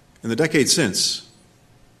 In the decades since,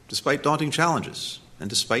 despite daunting challenges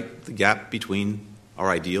and despite the gap between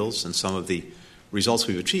our ideals and some of the results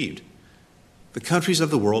we've achieved, the countries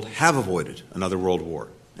of the world have avoided another world war,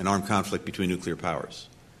 an armed conflict between nuclear powers.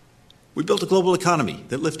 We built a global economy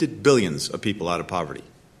that lifted billions of people out of poverty.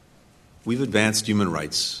 We've advanced human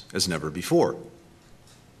rights as never before.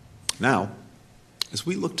 Now, as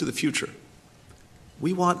we look to the future,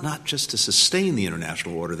 we want not just to sustain the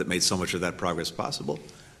international order that made so much of that progress possible,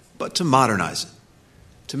 but to modernize it,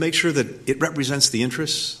 to make sure that it represents the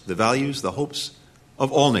interests, the values, the hopes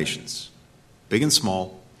of all nations, big and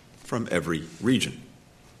small, from every region.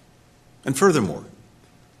 And furthermore,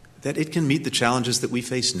 that it can meet the challenges that we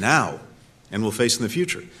face now and will face in the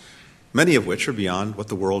future, many of which are beyond what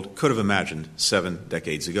the world could have imagined 7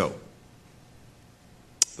 decades ago.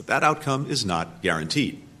 But that outcome is not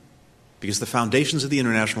guaranteed, because the foundations of the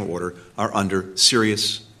international order are under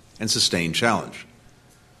serious and sustained challenge.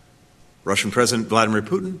 Russian President Vladimir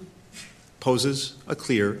Putin poses a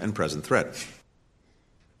clear and present threat.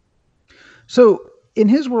 So, in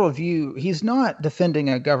his worldview, he's not defending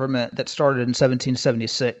a government that started in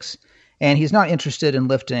 1776, and he's not interested in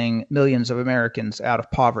lifting millions of Americans out of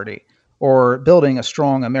poverty or building a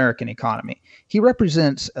strong American economy. He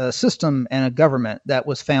represents a system and a government that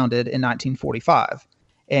was founded in 1945,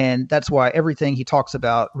 and that's why everything he talks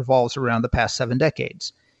about revolves around the past 7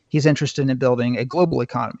 decades. He's interested in building a global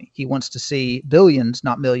economy. He wants to see billions,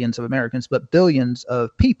 not millions of Americans, but billions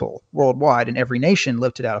of people worldwide in every nation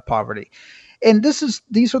lifted out of poverty. And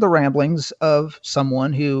these are the ramblings of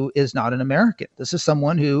someone who is not an American. This is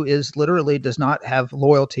someone who literally does not have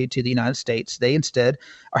loyalty to the United States. They instead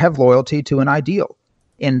have loyalty to an ideal.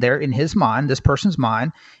 In his mind, this person's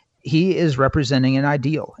mind, he is representing an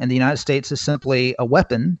ideal. And the United States is simply a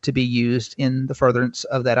weapon to be used in the furtherance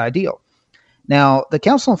of that ideal. Now, the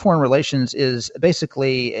Council on Foreign Relations is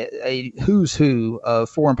basically a who's who of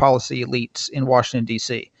foreign policy elites in Washington,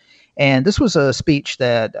 D.C. And this was a speech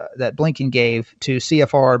that Blinken gave to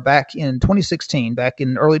CFR back in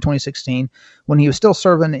early 2016, when he was still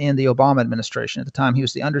serving in the Obama administration. At the time, he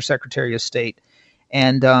was the Undersecretary of State.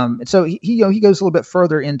 And so he goes a little bit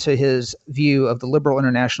further into his view of the liberal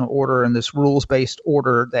international order and this rules-based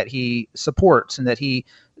order that he supports and that he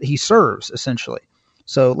serves, essentially.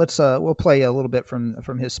 So we'll play a little bit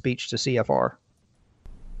from his speech to CFR.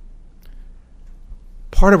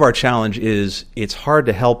 Part of our challenge is it's hard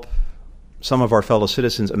to help some of our fellow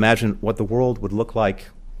citizens imagine what the world would look like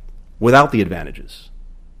without the advantages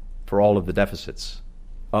for all of the deficits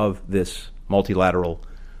of this multilateral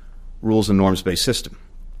rules and norms-based system.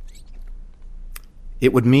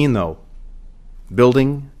 It would mean, though,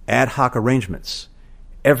 building ad hoc arrangements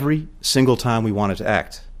every single time we wanted to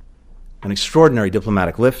act. An extraordinary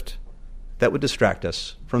diplomatic lift that would distract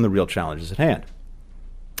us from the real challenges at hand.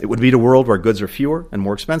 It would be a world where goods are fewer and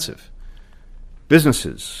more expensive.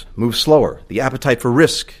 Businesses move slower. The appetite for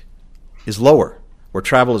risk is lower. Where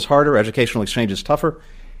travel is harder, educational exchange is tougher,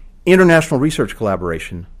 international research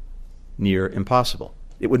collaboration near impossible.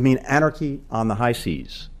 It would mean anarchy on the high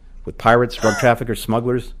seas, with pirates, drug traffickers,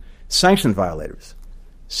 smugglers, sanction violators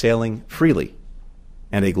sailing freely,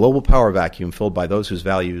 and a global power vacuum filled by those whose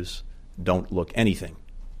values don't look anything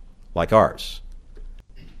like ours.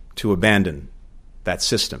 To abandon that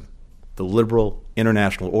system, the liberal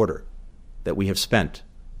international order that we have spent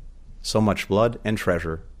so much blood and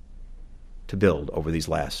treasure to build over these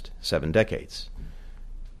last 7 decades.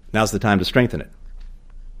 Now's the time to strengthen it,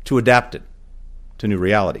 to adapt it to new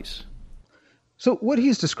realities. So what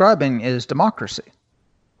he's describing is democracy.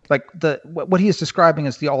 Like what he is describing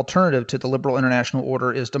as the alternative to the liberal international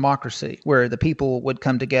order is democracy, where the people would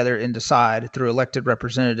come together and decide through elected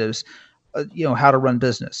representatives, how to run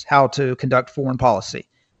business, how to conduct foreign policy,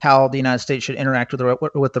 how the United States should interact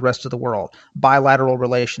with the rest of the world, bilateral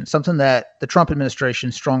relations, something that the Trump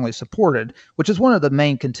administration strongly supported, which is one of the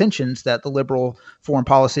main contentions that the liberal foreign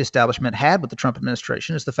policy establishment had with the Trump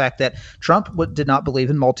administration, is the fact that Trump did not believe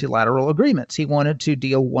in multilateral agreements. He wanted to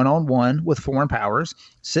deal one-on-one with foreign powers,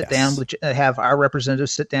 have our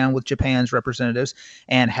representatives sit down with Japan's representatives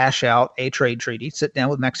and hash out a trade treaty, sit down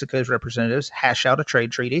with Mexico's representatives, hash out a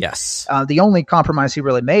trade treaty. Yes. The only compromise he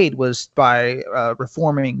really made was by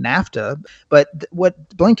reforming NAFTA. But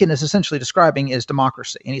what Blinken is essentially describing is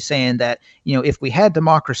democracy. And he's saying that, if we had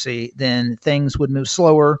democracy, then things would move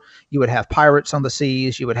slower. You would have pirates on the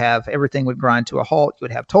seas. You would have everything would grind to a halt. You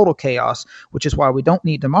would have total chaos, which is why we don't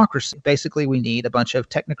need democracy. Basically, we need a bunch of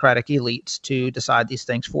technocratic elites to decide these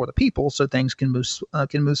things for the people so things can move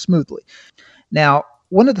smoothly. Now,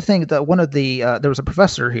 there was a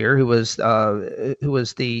professor here who was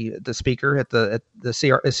the speaker at the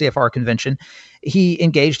CFR convention. He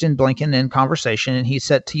engaged in Blinken in conversation, and he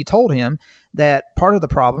told him that part of the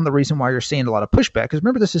problem, the reason why you're seeing a lot of pushback, because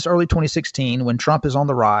remember this is early 2016 when Trump is on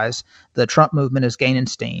the rise, the Trump movement is gaining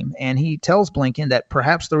steam, and he tells Blinken that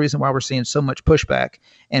perhaps the reason why we're seeing so much pushback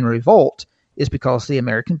and revolt is because the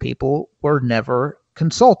American people were never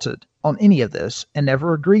consulted on any of this and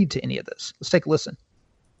never agreed to any of this. Let's take a listen.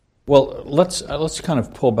 Well, let's kind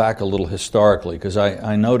of pull back a little historically, because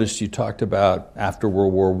I noticed you talked about after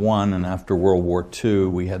World War I and after World War II,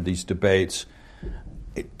 we had these debates.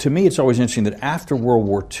 To me, it's always interesting that after World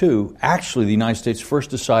War II, actually the United States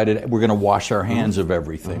first decided we're going to wash our hands of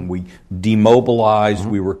everything. We demobilized,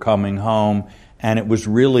 we were coming home, and it was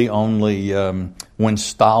really only when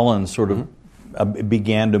Stalin sort of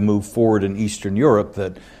began to move forward in Eastern Europe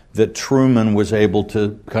that Truman was able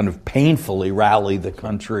to kind of painfully rally the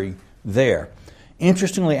country there.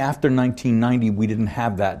 Interestingly, after 1990, we didn't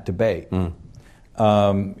have that debate.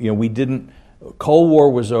 We didn't. Cold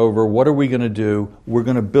War was over. What are we going to do? We're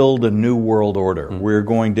going to build a new world order. We're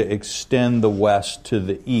going to extend the West to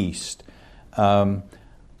the East.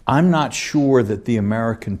 I'm not sure that the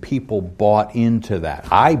American people bought into that.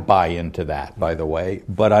 I buy into that, by the way,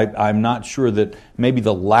 but I'm not sure that maybe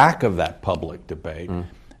the lack of that public debate.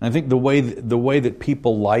 And I think the way that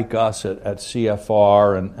people like us at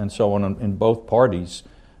CFR and so on in both parties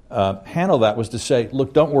handle that was to say,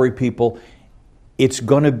 look, don't worry, people. It's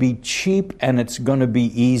going to be cheap and it's going to be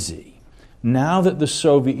easy. Now that the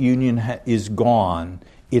Soviet Union is gone,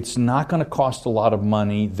 it's not going to cost a lot of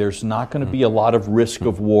money. There's not going to be a lot of risk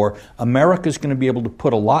of war. America's going to be able to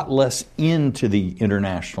put a lot less into the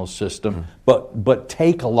international system, but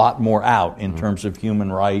take a lot more out in terms of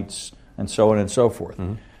human rights and so on and so forth.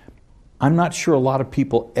 I'm not sure a lot of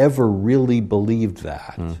people ever really believed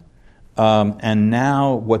that. And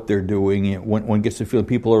now what they're doing, when one gets the feeling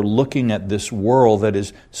people are looking at this world that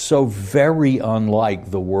is so very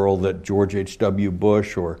unlike the world that George H.W.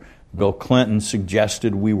 Bush or Bill Clinton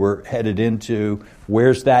suggested we were headed into.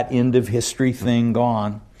 Where's that end of history thing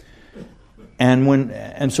gone?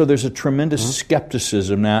 And so there's a tremendous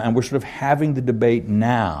skepticism now, and we're sort of having the debate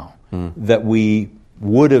now that we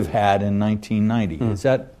would have had in 1990. Is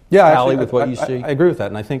that tally with what you see? I agree with that,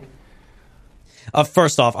 and I think...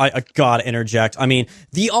 First off, I gotta interject. I mean,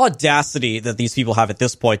 the audacity that these people have at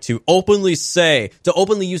this point to openly use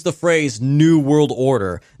the phrase "New World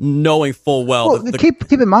Order," knowing full well.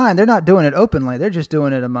 Keep in mind, they're not doing it openly; they're just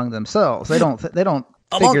doing it among themselves. They don't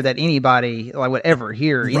figure that anybody would ever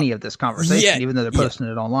hear any of this conversation, even though they're posting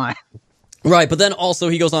it online. Right, but then also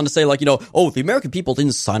he goes on to say, like, the American people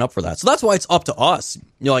didn't sign up for that. So that's why it's up to us.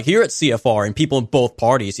 Like here at CFR and people in both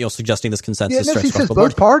parties, suggesting this consensus. Yeah, no, he says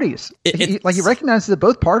both parties. He recognizes that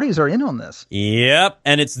both parties are in on this. Yep,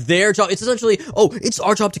 and it's their job. It's essentially, it's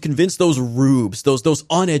our job to convince those rubes, those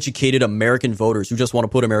uneducated American voters who just want to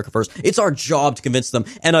put America first. It's our job to convince them.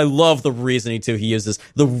 And I love the reasoning, too, he uses.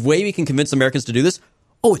 The way we can convince Americans to do this,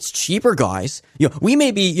 it's cheaper, guys. We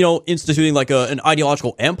may be, instituting like an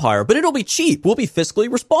ideological empire, but it'll be cheap. We'll be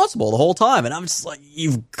fiscally responsible the whole time. And I'm just like,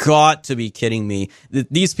 you've got to be kidding me.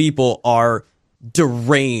 These people are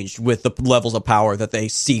deranged with the levels of power that they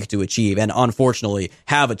seek to achieve and unfortunately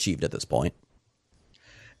have achieved at this point.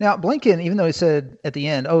 Now, Blinken, even though he said at the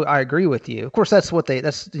end, I agree with you. Of course, that's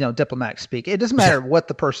diplomatic speak. It doesn't matter what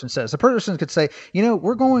the person says. The person could say,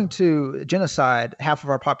 we're going to genocide half of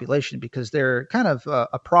our population because they're kind of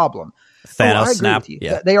a problem. Thanos I agree snap. with you.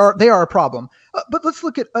 Yeah. They are a problem. But let's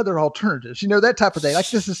look at other alternatives, that type of thing. Like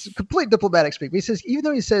this is complete diplomatic speak. But he says, even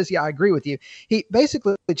though he says, I agree with you, he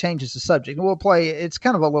basically changes the subject. And we'll play, it's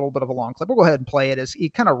kind of a little bit of a long clip. We'll go ahead and play it as he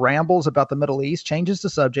kind of rambles about the Middle East, changes the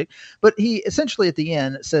subject. But he essentially at the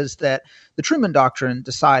end says that the Truman Doctrine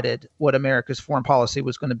decided what America's foreign policy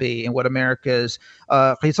was going to be and what America's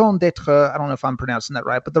raison d'etre, I don't know if I'm pronouncing that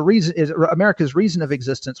right, but the reason is America's reason of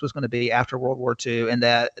existence was going to be after World War II, and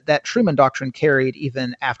that Truman Doctrine carried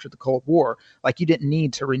even after the Cold War. Like you didn't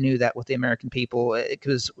need to renew that with the American people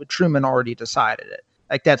because Truman already decided it.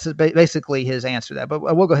 Like that's basically his answer to that. But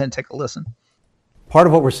we'll go ahead and take a listen. Part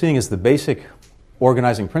of what we're seeing is the basic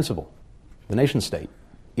organizing principle. The nation state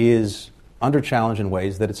is under challenge in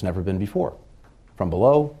ways that it's never been before. From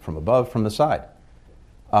below, from above, from the side.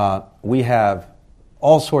 We have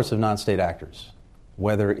all sorts of non-state actors,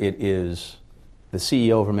 whether it is the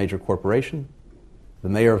CEO of a major corporation, the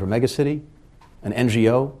mayor of a megacity, an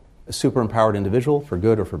NGO, a super empowered individual for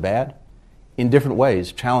good or for bad, in different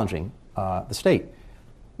ways challenging the state.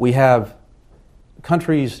 We have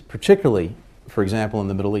countries, particularly, for example, in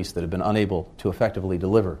the Middle East, that have been unable to effectively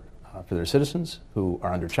deliver for their citizens who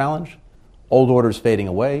are under challenge, old orders fading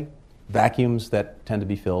away, vacuums that tend to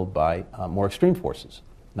be filled by more extreme forces,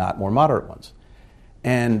 not more moderate ones.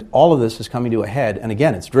 And all of this is coming to a head, and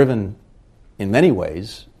again, it's driven in many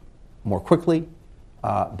ways more quickly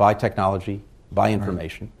by technology, by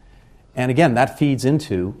information. Right. And again, that feeds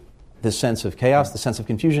into this sense of chaos, the sense of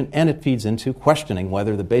confusion, and it feeds into questioning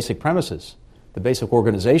whether the basic premises, the basic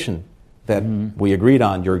organization that we agreed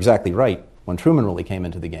on, you're exactly right, when Truman really came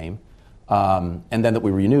into the game, and then that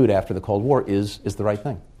we renewed after the Cold War is the right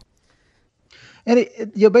thing. And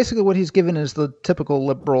basically what he's given is the typical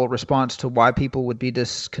liberal response to why people would be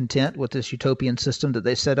discontent with this utopian system that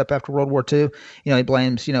they set up after World War II. He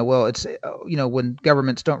blames, it's, when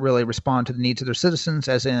governments don't really respond to the needs of their citizens,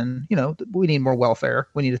 as in, we need more welfare.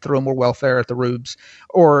 We need to throw more welfare at the rubes,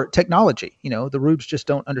 or technology. The rubes just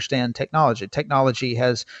don't understand technology. Technology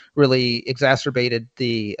has really exacerbated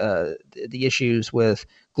the issues with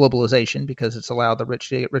globalization because it's allowed the rich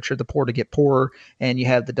to get richer, the poor to get poorer, and you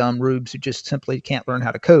have the dumb rubes who just simply can't learn how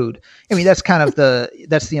to code. I mean, that's kind of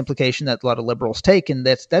that's the implication that a lot of liberals take, and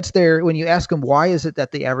that's there. When you ask them why is it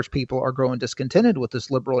that the average people are growing discontented with this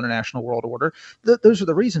liberal international world order, those are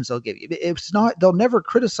the reasons they'll give you. It's not, they'll never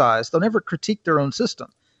criticize, they'll never critique their own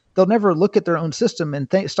system. They'll never look at their own system and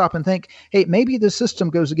stop and think, hey, maybe this system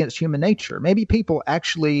goes against human nature. Maybe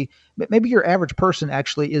your average person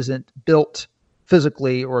actually isn't built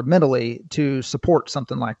physically or mentally to support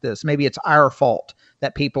something like this. Maybe it's our fault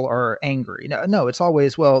that people are angry. No, it's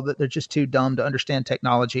always, that they're just too dumb to understand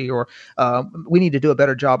technology, or we need to do a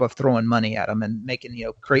better job of throwing money at them and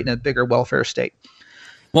creating a bigger welfare state.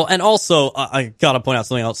 Well, and also, I got to point out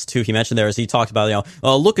something else, too, he mentioned there, as he talked about,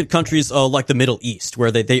 look at countries like the Middle East, where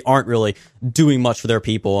they aren't really doing much for their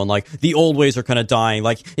people, and, like, the old ways are kind of dying.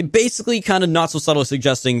 Like, it basically kind of not so subtly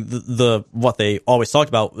suggesting what they always talked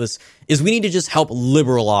about is we need to just help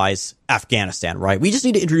liberalize Afghanistan, right? We just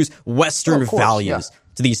need to introduce Western values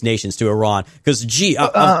to these nations, to Iran, because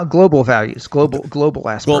global values, global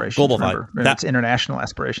aspirations, global values. That's international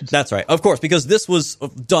aspirations. That's right, of course, because this was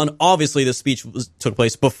done. Obviously, this speech took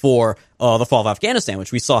place before the fall of Afghanistan,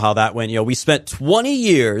 which we saw how that went. We spent 21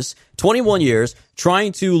 years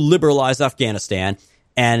trying to liberalize Afghanistan.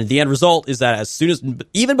 And the end result is that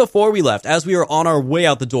even before we left, as we were on our way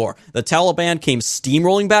out the door, the Taliban came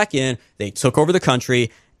steamrolling back in. They took over the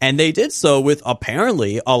country. And they did so with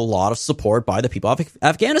apparently a lot of support by the people of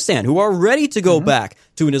Afghanistan, who are ready to go back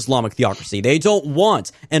to an Islamic theocracy. They don't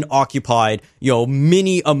want an occupied,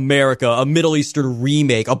 mini America, a Middle Eastern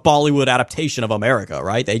remake, a Bollywood adaptation of America,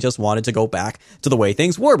 right? They just wanted to go back to the way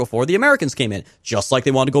things were before the Americans came in, just like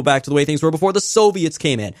they wanted to go back to the way things were before the Soviets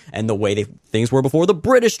came in, and the way things were before the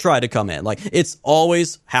British tried to come in. Like, it's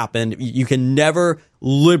always happened. You can never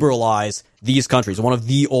liberalize these countries, one of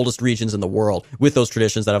the oldest regions in the world, with those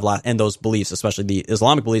traditions that have and those beliefs, especially the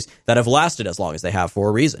Islamic beliefs, that have lasted as long as they have for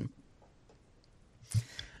a reason.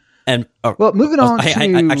 And moving on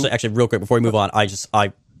actually, real quick before we move on,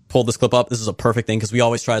 I pulled this clip up. This is a perfect thing because we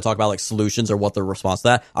always try to talk about like solutions or what the response to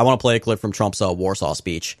that. I want to play a clip from Trump's Warsaw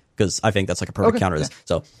speech because I think that's like a perfect counter to this.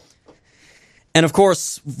 So, and of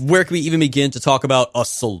course, where can we even begin to talk about a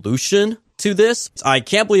solution to this? I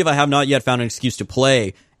can't believe I have not yet found an excuse to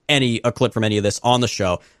play a clip from any of this on the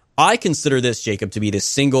show. I consider this, Jacob, to be the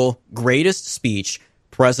single greatest speech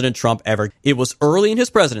President Trump ever. It was early in his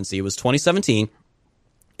presidency. It was 2017.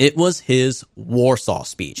 It was his Warsaw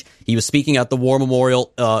speech. He was speaking at the War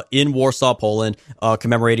Memorial in Warsaw, Poland,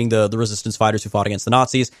 commemorating the resistance fighters who fought against the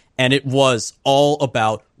Nazis. And it was all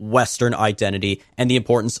about Western identity and the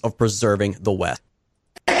importance of preserving the West.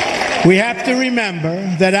 We have to remember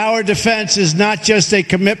that our defense is not just a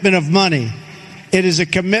commitment of money. It is a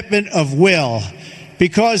commitment of will.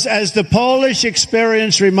 Because as the Polish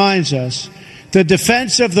experience reminds us, the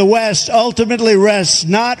defense of the West ultimately rests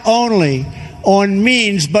not only on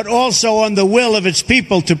means, but also on the will of its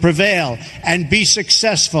people to prevail and be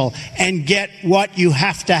successful and get what you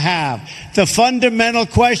have to have. The fundamental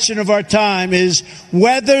question of our time is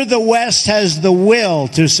whether the West has the will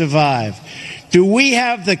to survive. Do we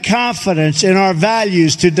have the confidence in our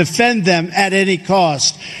values to defend them at any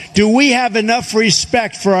cost? Do we have enough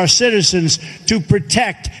respect for our citizens to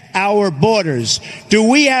protect our borders? Do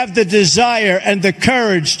we have the desire and the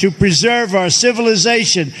courage to preserve our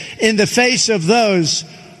civilization in the face of those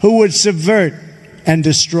who would subvert and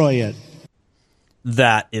destroy it?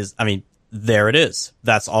 That is, there it is.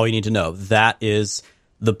 That's all you need to know. That is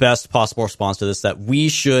the best possible response to this, that we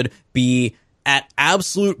should be at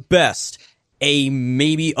absolute best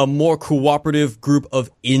maybe a more cooperative group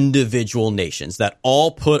of individual nations that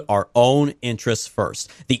all put our own interests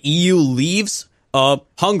first. The EU leaves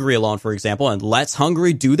Hungary alone, for example, and lets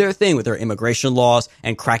Hungary do their thing with their immigration laws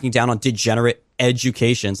and cracking down on degenerate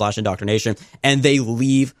education / indoctrination, and they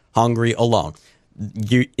leave Hungary alone.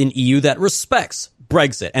 An EU that respects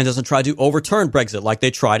Brexit and doesn't try to overturn Brexit like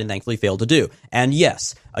they tried and thankfully failed to do. And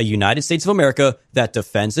yes, a United States of America that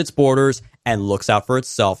defends its borders and looks out for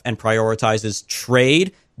itself and prioritizes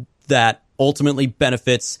trade that ultimately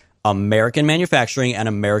benefits American manufacturing and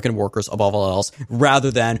American workers above all else, rather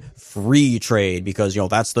than free trade, because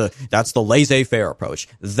that's the laissez-faire approach.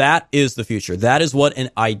 That is the future. That is what an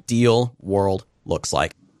ideal world looks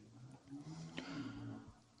like.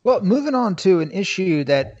 Well, moving on to an issue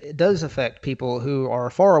that does affect people who are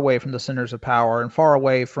far away from the centers of power and far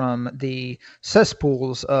away from the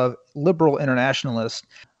cesspools of liberal internationalists.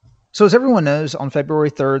 So as everyone knows, on February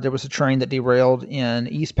 3rd, there was a train that derailed in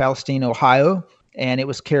East Palestine, Ohio, and it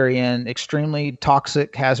was carrying extremely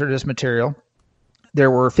toxic, hazardous material. There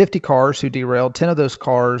were 50 cars who derailed. 10 of those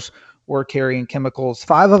cars were carrying chemicals.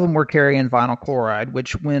 5 of them were carrying vinyl chloride,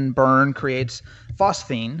 which when burned creates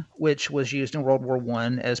phosphine, which was used in World War I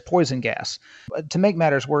as poison gas. But to make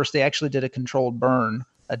matters worse, they actually did a controlled burn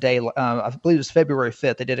a day, I believe it was February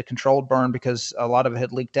 5th. They did a controlled burn because a lot of it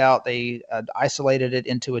had leaked out. They isolated it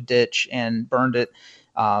into a ditch and burned it.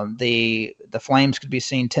 The flames could be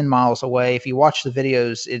seen 10 miles away. If you watch the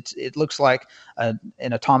videos, it looks like an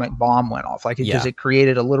atomic bomb went off, because it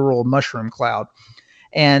created a literal mushroom cloud.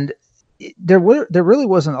 And there really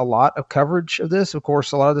wasn't a lot of coverage of this. Of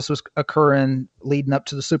course, a lot of this was occurring leading up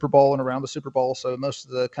to the Super Bowl and around the Super Bowl. So most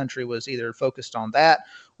of the country was either focused on that,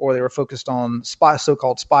 or they were focused on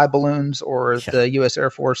so-called spy balloons, or the U.S.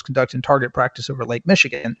 Air Force conducting target practice over Lake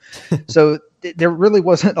Michigan. So there really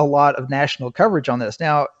wasn't a lot of national coverage on this.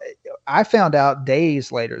 Now, I found out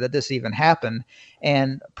days later that this even happened,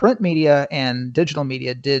 and print media and digital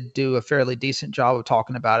media did do a fairly decent job of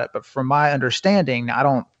talking about it. But from my understanding, I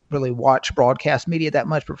don't really watch broadcast media that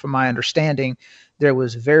much, but from my understanding, there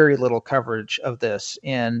was very little coverage of this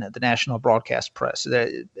in the national broadcast press.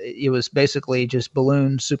 It was basically just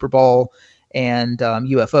balloons, Super Bowl, and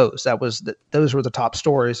UFOs. Those were the top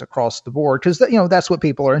stories across the board, because that's what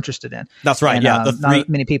people are interested in. That's right. And, not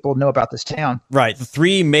many people know about this town. Right. The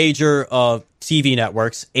 3 major TV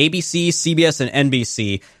networks, ABC, CBS, and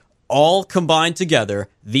NBC, all combined together.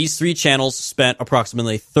 These 3 channels spent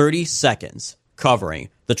approximately 30 seconds covering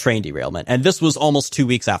the train derailment. And this was almost 2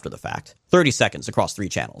 weeks after the fact. 30 seconds across 3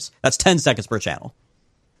 channels. That's 10 seconds per channel.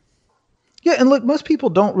 Yeah, and look, most people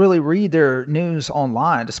don't really read their news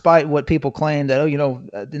online, despite what people claim that,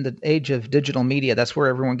 in the age of digital media, that's where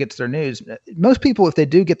everyone gets their news. Most people, if they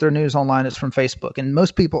do get their news online, it's from Facebook. And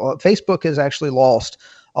most people, Facebook has actually lost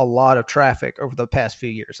a lot of traffic over the past few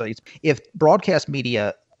years. So if broadcast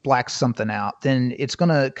media blacks something out, then it's going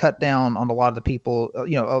to cut down on a lot of the people,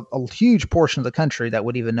 a huge portion of the country that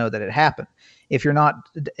would even know that it happened. If you're not,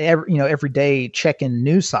 every day checking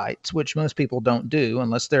news sites, which most people don't do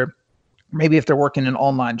unless maybe if they're working an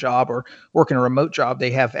online job or working a remote job, they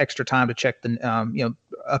have extra time to check the,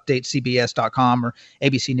 update CBS.com or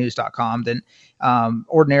ABCnews.com. Then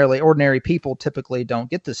ordinary people typically don't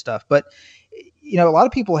get this stuff. But, a lot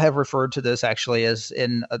of people have referred to this actually as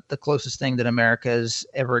the closest thing that America has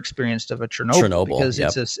ever experienced of a Chernobyl because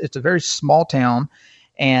it's a very small town.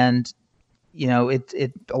 And a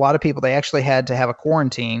lot of people, they actually had to have a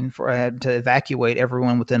quarantine to evacuate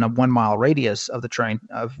everyone within a 1 mile radius of the train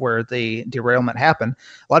of where the derailment happened.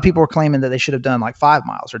 A lot of people were claiming that they should have done like 5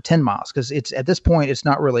 miles or 10 miles because at this point, it's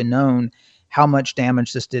not really known how much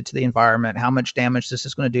damage this did to the environment, how much damage this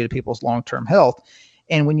is going to do to people's long-term health.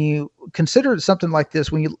 And when you consider something like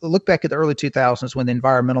this, when you look back at the early 2000s, when the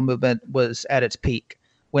environmental movement was at its peak,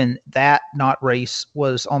 when that not race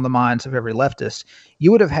was on the minds of every leftist,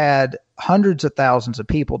 you would have had hundreds of thousands of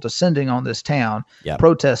people descending on this town,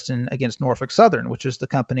 protesting against Norfolk Southern, which is the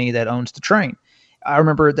company that owns the train. I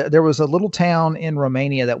remember that there was a little town in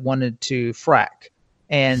Romania that wanted to frack,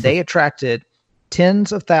 and they attracted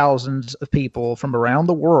tens of thousands of people from around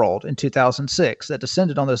the world in 2006 that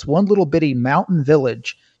descended on this one little bitty mountain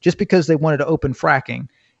village just because they wanted to open fracking.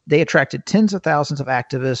 They attracted tens of thousands of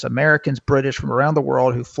activists, Americans, British from around the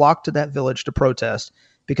world who flocked to that village to protest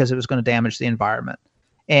because it was going to damage the environment.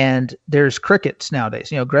 And there's crickets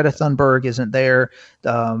nowadays. Greta Thunberg isn't there.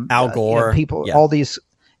 Al Gore. All these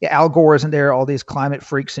Al Gore isn't there. All these climate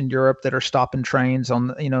freaks in Europe that are stopping trains on,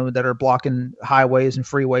 that are blocking highways and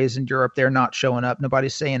freeways in Europe. They're not showing up.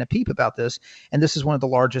 Nobody's saying a peep about this. And this is one of the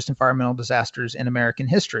largest environmental disasters in American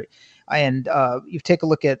history. And you take a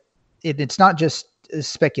look at it. It's not just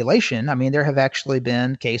speculation. I mean, there have actually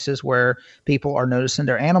been cases where people are noticing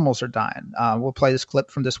their animals are dying. We'll play this clip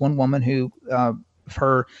from this one woman who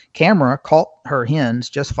her camera caught her hens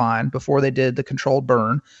just fine before they did the controlled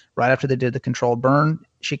burn. Right after they did the controlled burn,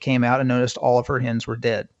 she came out and noticed all of her hens were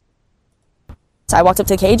dead. So I walked up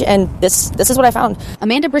to the cage, and this is what I found.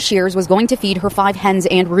 Amanda Brashears was going to feed her 5 hens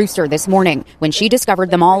and rooster this morning when she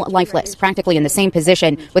discovered them all lifeless, practically in the same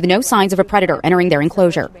position, with no signs of a predator entering their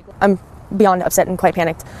enclosure. I'm beyond upset and quite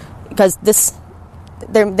panicked because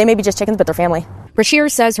they may be just chickens, but they're family.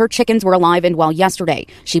 Brashears says her chickens were alive and well yesterday.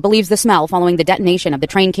 She believes the smell following the detonation of the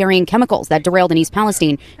train carrying chemicals that derailed in East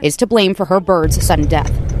Palestine is to blame for her birds' sudden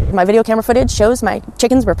death. My video camera footage shows my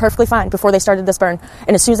chickens were perfectly fine before they started this burn.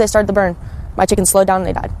 And as soon as they started the burn, my chickens slowed down and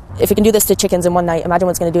they died. If it can do this to chickens in one night, imagine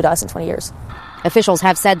what it's going to do to us in 20 years. Officials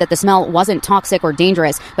have said that the smell wasn't toxic or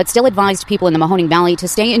dangerous, but still advised people in the Mahoning Valley to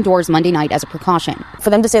stay indoors Monday night as a precaution. For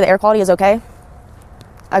them to say the air quality is okay,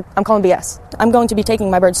 I'm calling BS. I'm going to be taking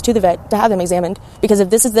my birds to the vet to have them examined because if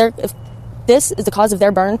this is the cause of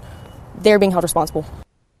their burn, they're being held responsible.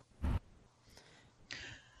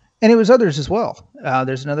 And it was others as well.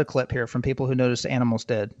 There's another clip here from people who noticed animals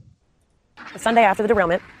dead. The Sunday after the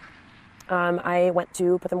derailment, I went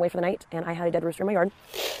to put them away for the night, and I had a dead rooster in my yard.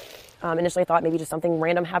 Initially, I thought maybe just something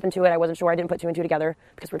random happened to it. I wasn't sure. I didn't put 2 and 2 together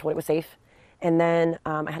because we were told it was safe. And then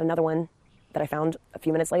I had another one that I found a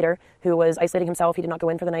few minutes later who was isolating himself. He did not go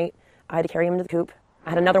in for the night. I had to carry him into the coop. I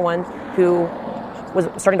had another one who was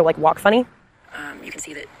starting to walk funny. You can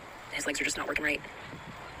see that his legs are just not working right.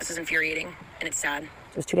 This is infuriating and it's sad.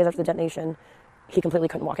 It was 2 days after the detonation. He completely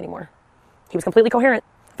couldn't walk anymore. He was completely coherent.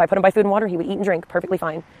 If I put him by food and water, he would eat and drink perfectly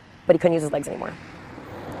fine, but he couldn't use his legs anymore.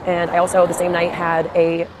 And I also, the same night, had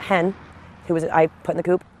a hen I put in the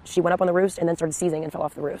coop. She went up on the roost and then started seizing and fell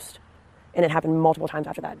off the roost. And it happened multiple times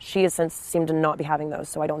after that. She has since seemed to not be having those,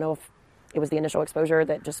 so I don't know if it was the initial exposure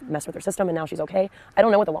that just messed with her system and now she's okay. I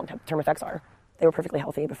don't know what the long-term effects are. They were perfectly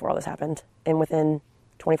healthy before all this happened, and within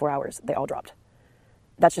 24 hours, they all dropped.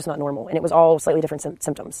 That's just not normal, and it was all slightly different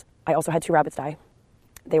symptoms. I also had 2 rabbits die.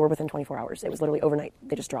 They were within 24 hours. It was literally overnight.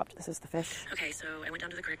 They just dropped. This is the fish. Okay, so I went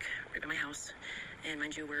down to the creek right by my house, and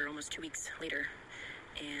mind you, we're almost 2 weeks later,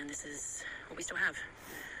 and this is what we still have.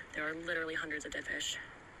 There are literally hundreds of dead fish.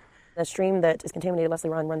 The stream that is contaminated, Leslie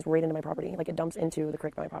Run, runs right into my property. It dumps into the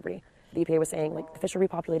creek by my property. The EPA was saying, the fish are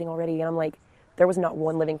repopulating already. And I'm like, there was not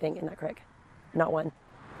one living thing in that creek. Not one.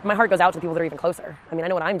 My heart goes out to the people that are even closer. I mean, I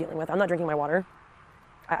know what I'm dealing with. I'm not drinking my water.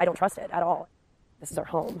 I don't trust it at all. This is our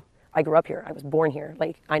home. I grew up here. I was born here.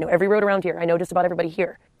 Like, I know every road around here. I know just about everybody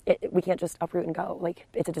here. We can't just uproot and go. Like,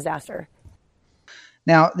 it's a disaster.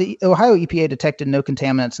 Now, the Ohio EPA detected no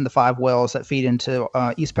contaminants in the 5 wells that feed into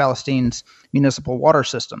East Palestine's municipal water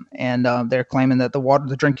system. And they're claiming that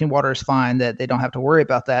the drinking water is fine, that they don't have to worry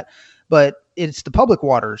about that. But it's the public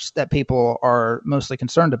waters that people are mostly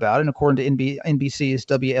concerned about. And according to NBC's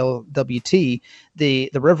WLWT, the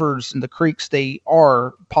rivers and the creeks, they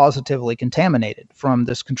are positively contaminated from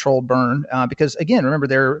this controlled burn. Because, again, remember,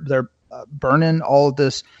 they're burning all of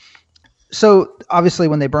this. So obviously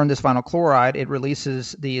when they burn this vinyl chloride, it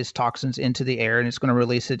releases these toxins into the air, and it's going to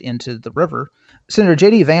release it into the river. Senator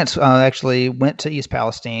J.D. Vance actually went to East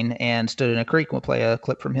Palestine and stood in a creek. We'll play a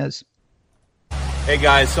clip from his. Hey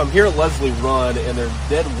guys, so I'm here at Leslie Run, and there's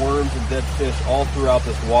dead worms and dead fish all throughout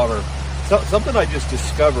this water. So, something I just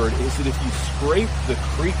discovered is that if you scrape the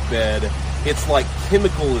creek bed, it's like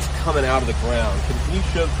chemical is coming out of the ground. Can you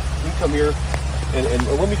come here? And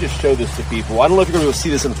let me just show this to people. I don't know if you're going to be able to see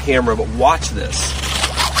this on camera, but watch this.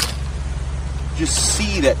 Just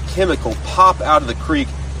see that chemical pop out of the creek.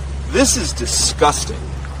 This is disgusting.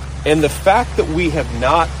 And the fact that we have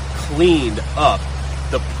not cleaned up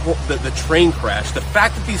the train crash, the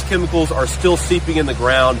fact that these chemicals are still seeping in the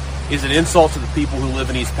ground is an insult to the people who live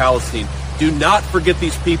in East Palestine. Do not forget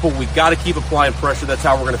these people. We've got to keep applying pressure. That's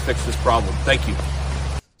how we're going to fix this problem. Thank you.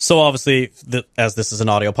 So obviously, as this is an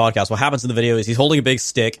audio podcast, what happens in the video is he's holding a big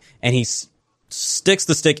stick, and he sticks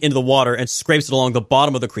the stick into the water and scrapes it along the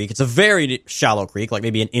bottom of the creek. It's a very shallow creek, like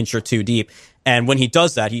maybe an inch or two deep. And when he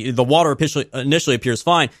does that, the water initially appears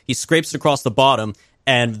fine. He scrapes it across the bottom,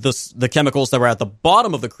 and the chemicals that were at the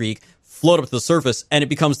bottom of the creek float up to the surface, and it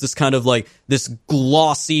becomes this kind of like this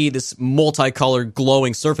glossy, this multicolored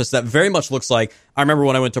glowing surface that very much looks like, I remember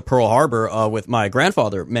when I went to Pearl Harbor with my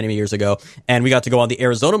grandfather many years ago, and we got to go on the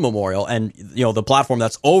Arizona Memorial, and the platform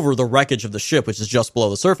that's over the wreckage of the ship, which is just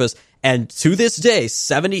below the surface. And to this day,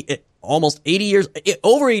 almost 80 years,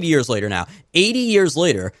 over 80 years later now, 80 years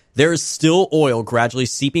later, there is still oil gradually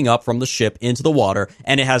seeping up from the ship into the water,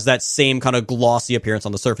 and it has that same kind of glossy appearance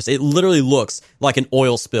on the surface. It literally looks like an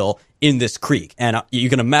oil spill in this creek. And you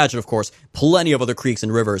can imagine, of course, plenty of other creeks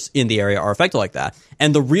and rivers in the area are affected like that.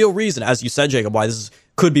 And the real reason, as you said, Jacob, why this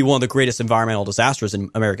could be one of the greatest environmental disasters in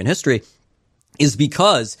American history is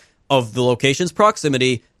because of the location's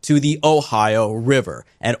proximity to the Ohio River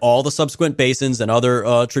and all the subsequent basins and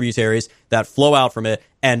other tributaries that flow out from it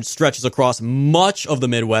and stretches across much of the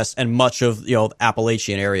Midwest and much of the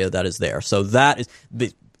Appalachian area that is there. So that is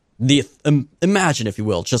the imagine, if you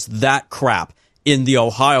will, just that crap in the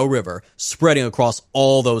Ohio River spreading across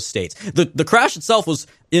all those states. The crash itself was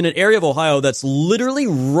in an area of Ohio that's literally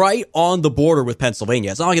right on the border with Pennsylvania.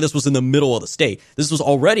 It's not like this was in the middle of the state. This was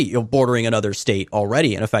already bordering another state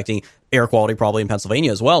already and affecting air quality probably in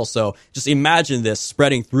Pennsylvania as well. So just imagine this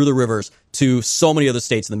spreading through the rivers to so many other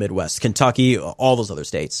states in the Midwest, Kentucky, all those other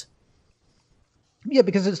states. Yeah,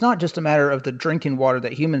 because it's not just a matter of the drinking water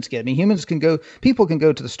that humans get. I mean, people can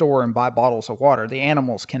go to the store and buy bottles of water. The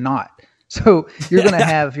animals cannot. So you're going to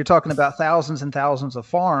have, you're talking about thousands and thousands of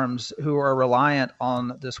farms who are reliant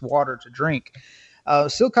on this water to drink.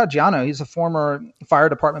 Sil Caggiano, he's a former fire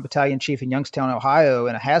department battalion chief in Youngstown, Ohio,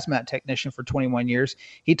 and a hazmat technician for 21 years.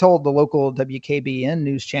 He told the local WKBN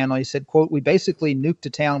news channel, he said, quote, "We basically nuked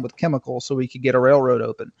a town with chemicals so we could get a railroad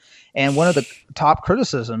open." And one of the top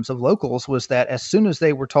criticisms of locals was that as soon as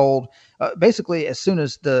they were told, basically as soon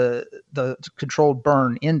as the controlled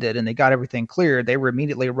burn ended and they got everything cleared, they were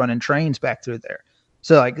immediately running trains back through there.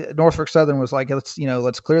 So like Norfolk Southern was like,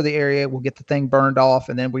 let's clear the area, we'll get the thing burned off,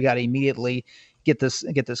 and then we got to immediately get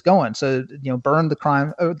this going. So, burn the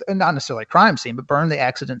crime, not necessarily crime scene, but burn the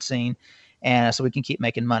accident scene, and so we can keep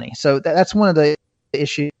making money. So that's one of the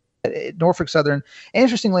issues at Norfolk Southern.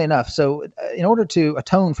 Interestingly enough, so in order to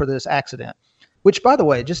atone for this accident, which, by the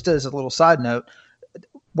way, just as a little side note,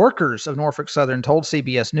 workers of Norfolk Southern told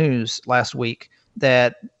CBS News last week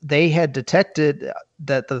that they had detected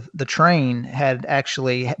that the train had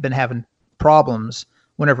actually been having problems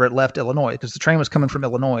whenever it left Illinois, because the train was coming from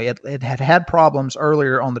Illinois. It had problems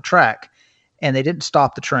earlier on the track, and they didn't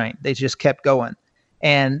stop the train. They just kept going.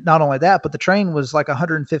 And not only that, but the train was like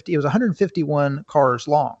 151 cars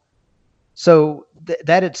long. So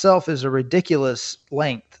that itself is a ridiculous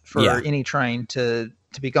length for any train to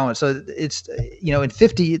be going. So it's, in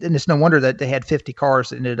 50, and it's no wonder that they had 50 cars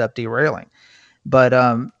that ended up derailing. But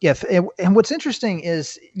and what's interesting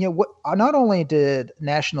is, not only did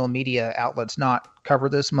national media outlets not cover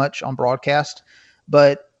this much on broadcast,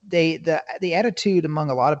 but the attitude among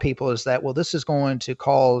a lot of people is that, well, this is going to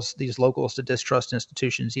cause these locals to distrust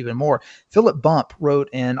institutions even more. Philip Bump wrote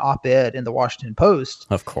an op-ed in the Washington Post,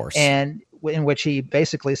 of course, and in which he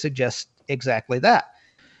basically suggests exactly that.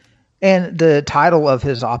 And the title of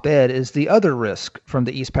his op-ed is "The Other Risk from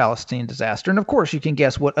the East Palestine Disaster." And of course, you can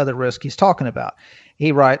guess what other risk he's talking about.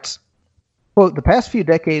 He writes, quote, "The past few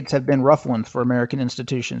decades have been rough ones for American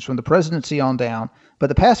institutions from the presidency on down, but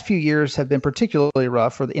the past few years have been particularly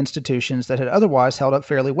rough for the institutions that had otherwise held up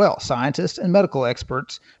fairly well, scientists and medical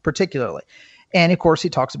experts particularly." And of course, he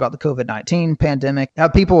talks about the COVID-19 pandemic, how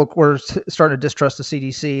people were starting to distrust the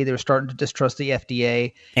CDC. They were starting to distrust the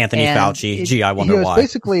FDA. Anthony Fauci. Gee, I wonder why.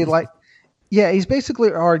 Basically like, yeah, he's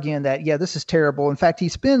basically arguing that, yeah, this is terrible. In fact, he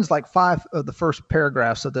spends like 5 of the first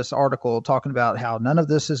paragraphs of this article talking about how none of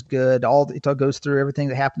this is good. It goes through everything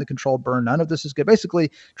that happened to controlled burn. None of this is good.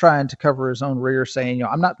 Basically trying to cover his own rear, saying,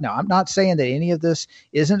 I'm not saying that any of this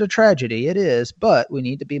isn't a tragedy. It is, but we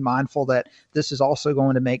need to be mindful that this is also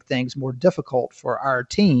going to make things more difficult for our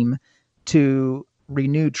team to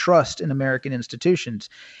renew trust in American institutions.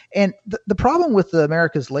 And the problem with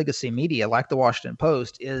America's legacy media, like the Washington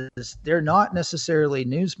Post, is they're not necessarily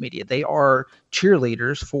news media. They are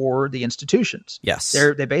cheerleaders for the institutions. Yes.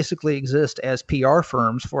 They basically exist as PR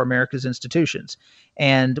firms for America's institutions.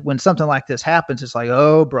 And when something like this happens, it's like,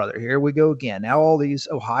 oh, brother, here we go again. Now all these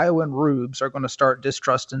Ohioan rubes are going to start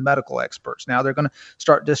distrusting medical experts. Now they're going to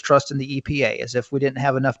start distrusting the EPA, as if we didn't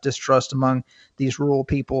have enough distrust among these rural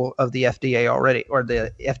people of the FDA already, or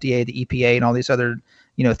the FDA, the EPA, and all these other,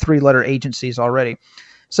 3-letter agencies already.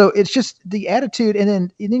 So it's just the attitude. And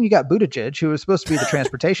then you got Buttigieg, who was supposed to be the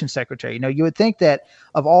transportation secretary. You would think that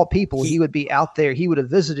of all people, he would be out there. He would have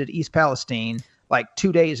visited East Palestine like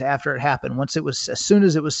 2 days after it happened. As soon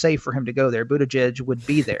as it was safe for him to go there, Buttigieg would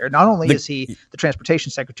be there. Not only is he the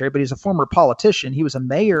transportation secretary, but he's a former politician. He was a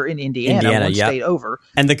mayor in Indiana one state over.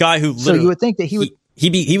 And the guy who so you would think that he would.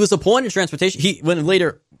 He was appointed transportation. When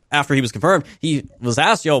later, after he was confirmed, he was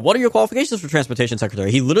asked, what are your qualifications for transportation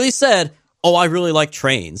secretary? He literally said, I really like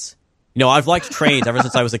trains. I've liked trains ever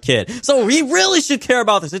since I was a kid. So he really should care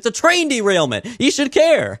about this. It's a train derailment. He should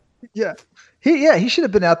care. Yeah. He should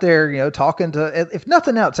have been out there, talking to, if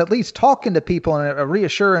nothing else, at least talking to people and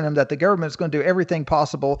reassuring them that the government is going to do everything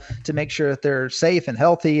possible to make sure that they're safe and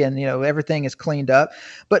healthy and, everything is cleaned up.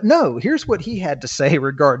 But no, here's what he had to say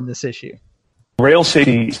regarding this issue. Rail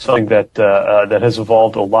safety is something that has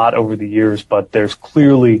evolved a lot over the years, but there's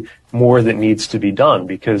clearly more that needs to be done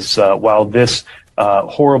because while this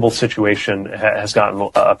horrible situation has gotten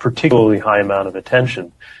a particularly high amount of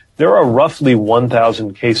attention, there are roughly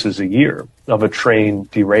 1,000 cases a year of a train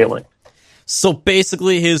derailing. So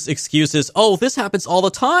basically his excuse is, this happens all the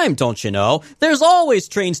time, don't you know? There's always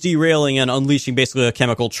trains derailing and unleashing basically a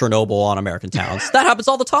chemical Chernobyl on American towns. That happens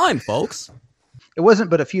all the time, folks. It wasn't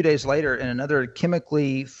but a few days later, and another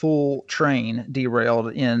chemically full train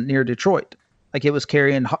derailed near Detroit. Like it was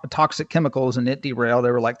carrying toxic chemicals and it derailed.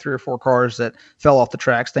 There were like 3 or 4 cars that fell off the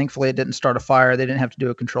tracks. Thankfully, it didn't start a fire. They didn't have to do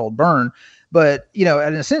a controlled burn. But, in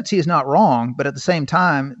a sense, he is not wrong. But at the same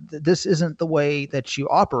time, this isn't the way that you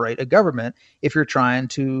operate a government if you're trying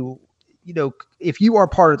to, if you are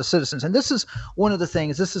part of the citizens. And this is one of the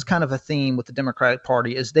things, this is kind of a theme with the Democratic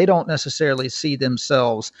Party, is they don't necessarily see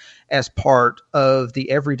themselves as part of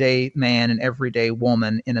the everyday man and everyday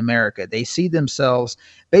woman in America. They see themselves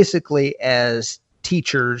basically as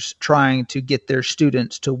teachers trying to get their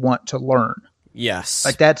students to want to learn. Yes.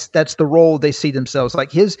 Like that's the role they see themselves. Like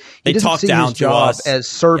he doesn't see his job as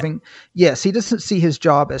serving. Yeah. Yes. He doesn't see his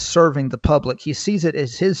job as serving the public. He sees it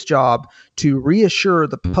as his job to reassure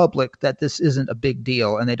the public that this isn't a big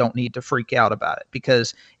deal and they don't need to freak out about it.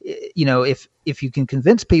 Because, if you can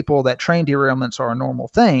convince people that train derailments are a normal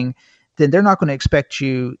thing, then they're not going to expect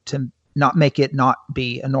you to not make it not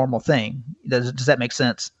be a normal thing. Does that make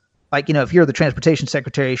sense? Like, if you're the transportation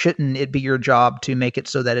secretary, shouldn't it be your job to make it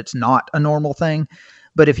so that it's not a normal thing?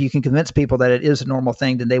 But if you can convince people that it is a normal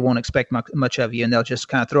thing, then they won't expect much of you, and they'll just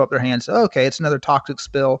kind of throw up their hands. Okay, it's another toxic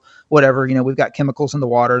spill, whatever. We've got chemicals in the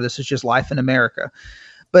water. This is just life in America.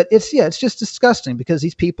 But it's just disgusting because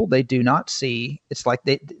these people, they do not see,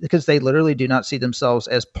 because they literally do not see themselves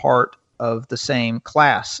as part of the same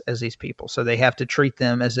class as these people. So they have to treat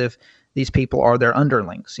them as if these people are their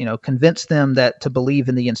underlings, convince them to believe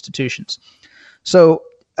in the institutions. So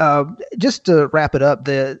just to wrap it up,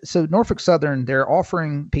 so Norfolk Southern, they're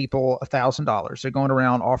offering people $1,000. They're going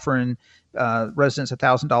around offering residents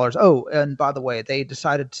 $1,000. Oh, and by the way, they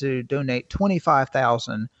decided to donate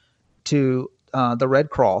 $25,000 to the Red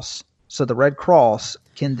Cross. So the Red Cross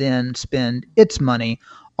can then spend its money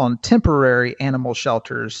on temporary animal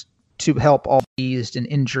shelters to help all diseased and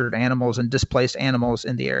injured animals and displaced animals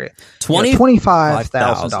in the area.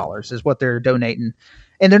 $25,000 is what they're donating.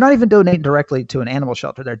 And they're not even donating directly to an animal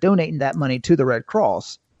shelter. They're donating that money to the Red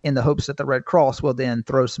Cross in the hopes that the Red Cross will then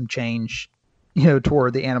throw some change,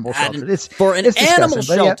 toward the animal shelter. It's for an animal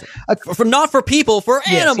shelter. For not for people, for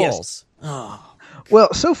animals. Yes. Oh.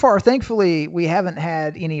 Well, so far, thankfully, we haven't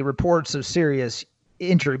had any reports of serious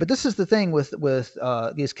injury. But this is the thing with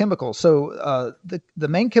these chemicals. So the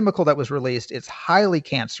main chemical that was released, it's highly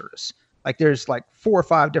cancerous. Like there's like 4 or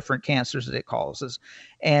 5 different cancers that it causes.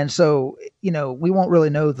 And so, we won't really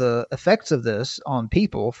know the effects of this on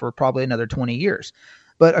people for probably another 20 years.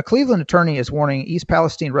 But a Cleveland attorney is warning East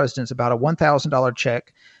Palestine residents about a $1,000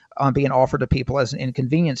 check being offered to people as an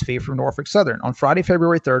inconvenience fee from Norfolk Southern. On Friday,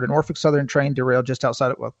 February 3rd, a Norfolk Southern train derailed just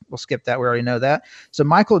outside of, we'll skip that, we already know that. So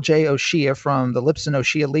Michael J. O'Shea from the Lipson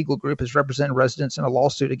O'Shea Legal Group is representing residents in a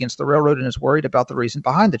lawsuit against the railroad and is worried about the reason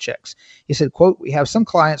behind the checks. He said, quote, "We have some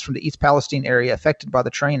clients from the East Palestine area affected by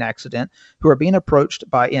the train accident who are being approached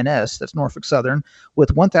by NS, that's Norfolk Southern,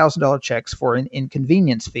 with $1,000 checks for an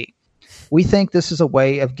inconvenience fee. We think this is a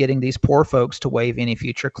way of getting these poor folks to waive any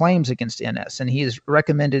future claims against NS." And he is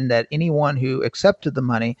recommending that anyone who accepted the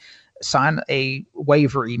money sign a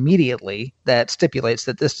waiver immediately that stipulates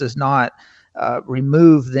that this does not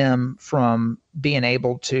remove them from being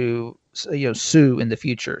able to sue in the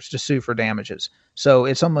future, to sue for damages. So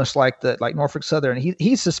it's almost like Norfolk Southern.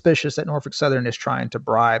 He's suspicious that Norfolk Southern is trying to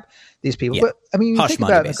bribe these people. Yeah. But I mean, you think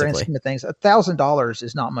about it in the grand scheme of things, $1,000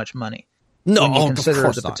 is not much money. No, when you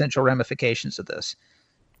consider the potential ramifications of this.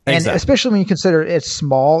 And especially when you consider it's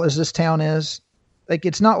small as this town is. Like,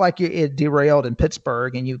 it's not like it derailed in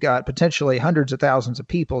Pittsburgh and you've got potentially hundreds of thousands of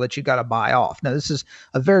people that you've got to buy off. Now, this is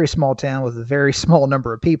a very small town with a very small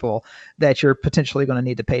number of people that you're potentially going to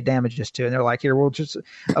need to pay damages to. And they're like, here, we'll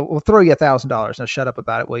throw you $1,000. Now shut up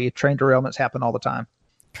about it. Well, train derailments happen all the time.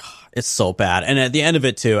 It's so bad. And at the end of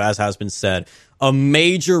it, too, as has been said, a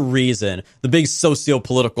major reason, the big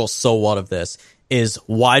socio-political so what of this is,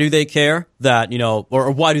 why do they care that,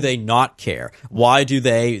 or why do they not care? Why do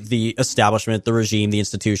they, the establishment, the regime, the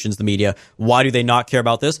institutions, the media, why do they not care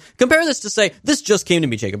about this? Compare this to, say, this just came to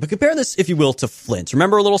me, Jacob, but compare this, if you will, to Flint.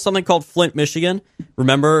 Remember a little something called Flint, Michigan?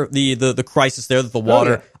 Remember the crisis there that the water...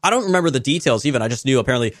 Oh, yeah. I don't remember the details even. I just knew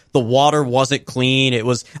apparently the water wasn't clean. It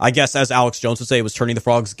was, I guess, as Alex Jones would say, it was turning the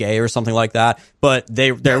frogs gay or something like that. But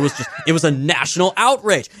it was a national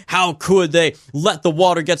outrage. How could they let the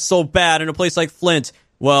water get so bad in a place like Flint?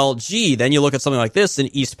 Well, gee, then you look at something like this in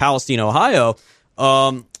East Palestine, Ohio.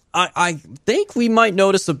 I think we might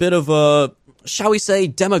notice a bit of a, shall we say,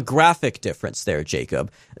 demographic difference there,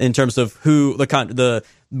 Jacob, in terms of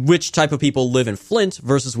which type of people live in Flint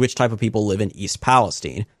versus which type of people live in East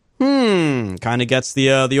Palestine. Kind of gets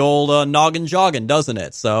the old noggin jogging, doesn't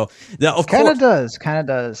it? So, kind of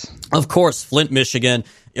does. Of course, Flint, Michigan,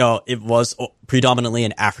 it was predominantly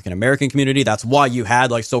an African American community. That's why you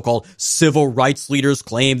had so-called civil rights leaders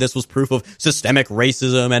claim this was proof of systemic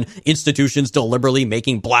racism and institutions deliberately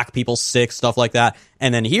making black people sick, stuff like that.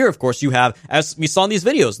 And then here, of course, you have, as we saw in these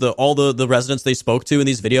videos, all the residents they spoke to in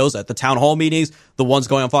these videos at the town hall meetings, the ones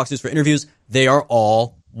going on Fox News for interviews, they are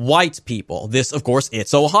all white people. This, of course,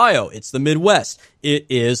 it's Ohio. It's the Midwest. It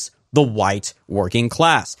is the white working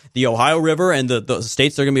class. The Ohio River and the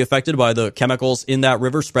states that are going to be affected by the chemicals in that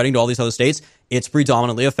river spreading to all these other states, it's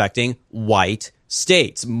predominantly affecting white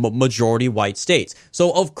states, majority white states.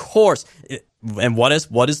 So, of course, and what is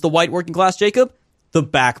the white working class, Jacob? The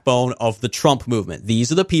backbone of the Trump movement. These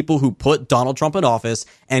are the people who put Donald Trump in office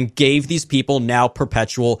and gave these people now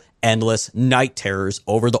perpetual, endless night terrors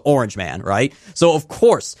over the Orange Man, right? So, of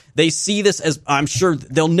course, they see this as, I'm sure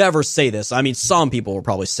they'll never say this. I mean, some people are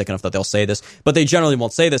probably sick enough that they'll say this, but they generally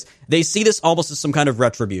won't say this. They see this almost as some kind of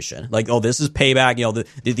retribution. Like, oh, this is payback.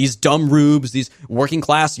 These dumb rubes, these working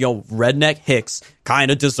class, redneck hicks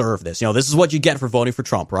kind of deserve this. This is what you get for voting for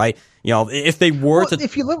Trump, right? If they were to...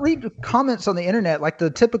 If you read comments on the internet, like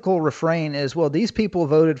the typical refrain is, well, these people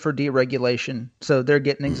voted for deregulation, so they're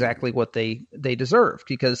getting exactly what they deserve.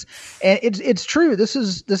 Because, and it's true, this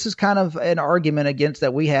is kind of an argument against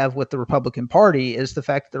that we have with the Republican Party, is the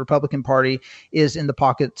fact that the Republican Party is in the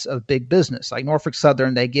pockets of big business. Like Norfolk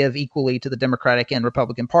Southern, they give equally to the Democratic and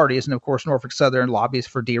Republican parties. And of course, Norfolk Southern lobbies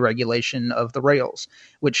for deregulation of the rails,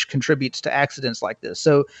 which contributes to accidents like this.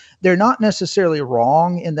 So they're not necessarily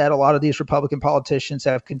wrong in that a lot of these Republican politicians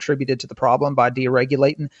have contributed to the problem by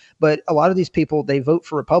deregulating, but a lot of these people, they vote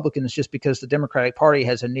for Republicans just because the Democratic Party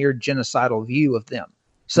has a near genocidal view of them.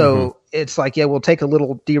 So it's like, yeah, we'll take a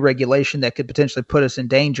little deregulation that could potentially put us in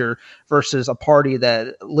danger versus a party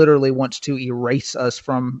that literally wants to erase us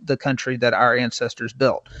from the country that our ancestors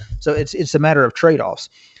built. So it's a matter of trade-offs.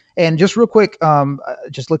 And just real quick,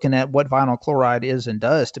 just looking at what vinyl chloride is and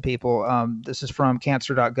does to people, this is from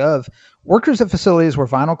cancer.gov. Workers at facilities where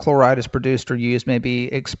vinyl chloride is produced or used may be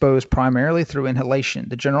exposed primarily through inhalation.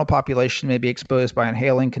 The general population may be exposed by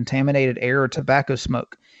inhaling contaminated air or tobacco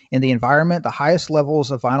smoke. In the environment, the highest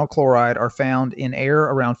levels of vinyl chloride are found in air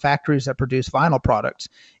around factories that produce vinyl products.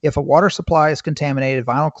 If a water supply is contaminated,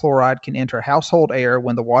 vinyl chloride can enter household air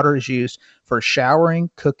when the water is used for showering,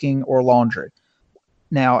 cooking, or laundry.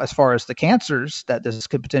 Now, as far as the cancers that this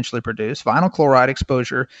could potentially produce, vinyl chloride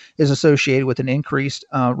exposure is associated with an increased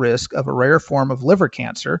risk of a rare form of liver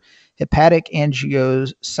cancer, hepatic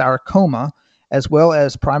angiosarcoma, as well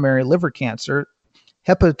as primary liver cancer,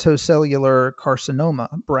 hepatocellular carcinoma,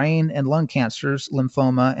 brain and lung cancers,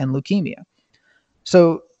 lymphoma, and leukemia.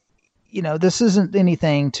 So, this isn't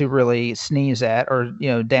anything to really sneeze at or,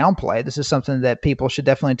 downplay. This is something that people should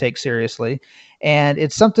definitely take seriously. And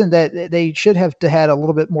it's something that they should have had a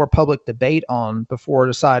little bit more public debate on before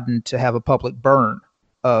deciding to have a public burn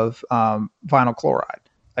of vinyl chloride.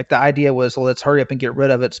 Like the idea was, well, let's hurry up and get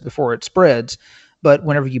rid of it before it spreads. But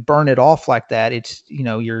whenever you burn it off like that, it's,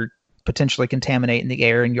 you're potentially contaminating the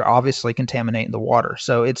air and you're obviously contaminating the water.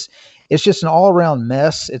 So it's just an all-around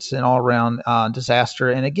mess. It's an all-around disaster.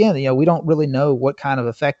 And again, we don't really know what kind of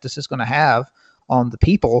effect this is going to have on the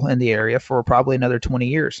people in the area for probably another 20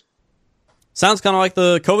 years. Sounds kind of like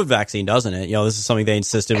the COVID vaccine, doesn't it? This is something they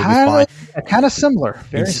insisted would be fine. Kind of similar.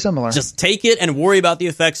 Very similar. Just take it and worry about the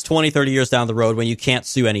effects 20, 30 years down the road when you can't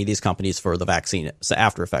sue any of these companies for the vaccine. It's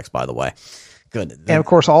after effects, by the way. Good. And of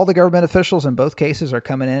course, all the government officials in both cases are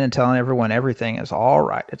coming in and telling everyone everything is all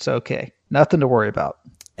right. It's okay. Nothing to worry about.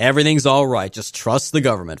 Everything's all right. Just trust the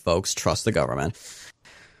government, folks. Trust the government.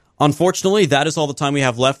 Unfortunately, that is all the time we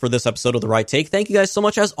have left for this episode of The Right Take. Thank you guys so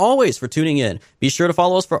much, as always, for tuning in. Be sure to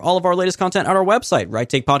follow us for all of our latest content at our website,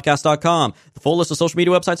 righttakepodcast.com. The full list of social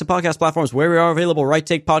media websites and podcast platforms where we are available,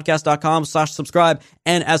 righttakepodcast.com/subscribe.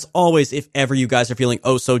 And as always, if ever you guys are feeling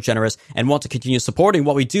oh so generous and want to continue supporting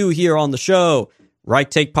what we do here on the show,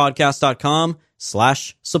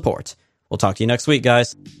 righttakepodcast.com/support. We'll talk to you next week,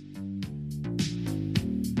 guys.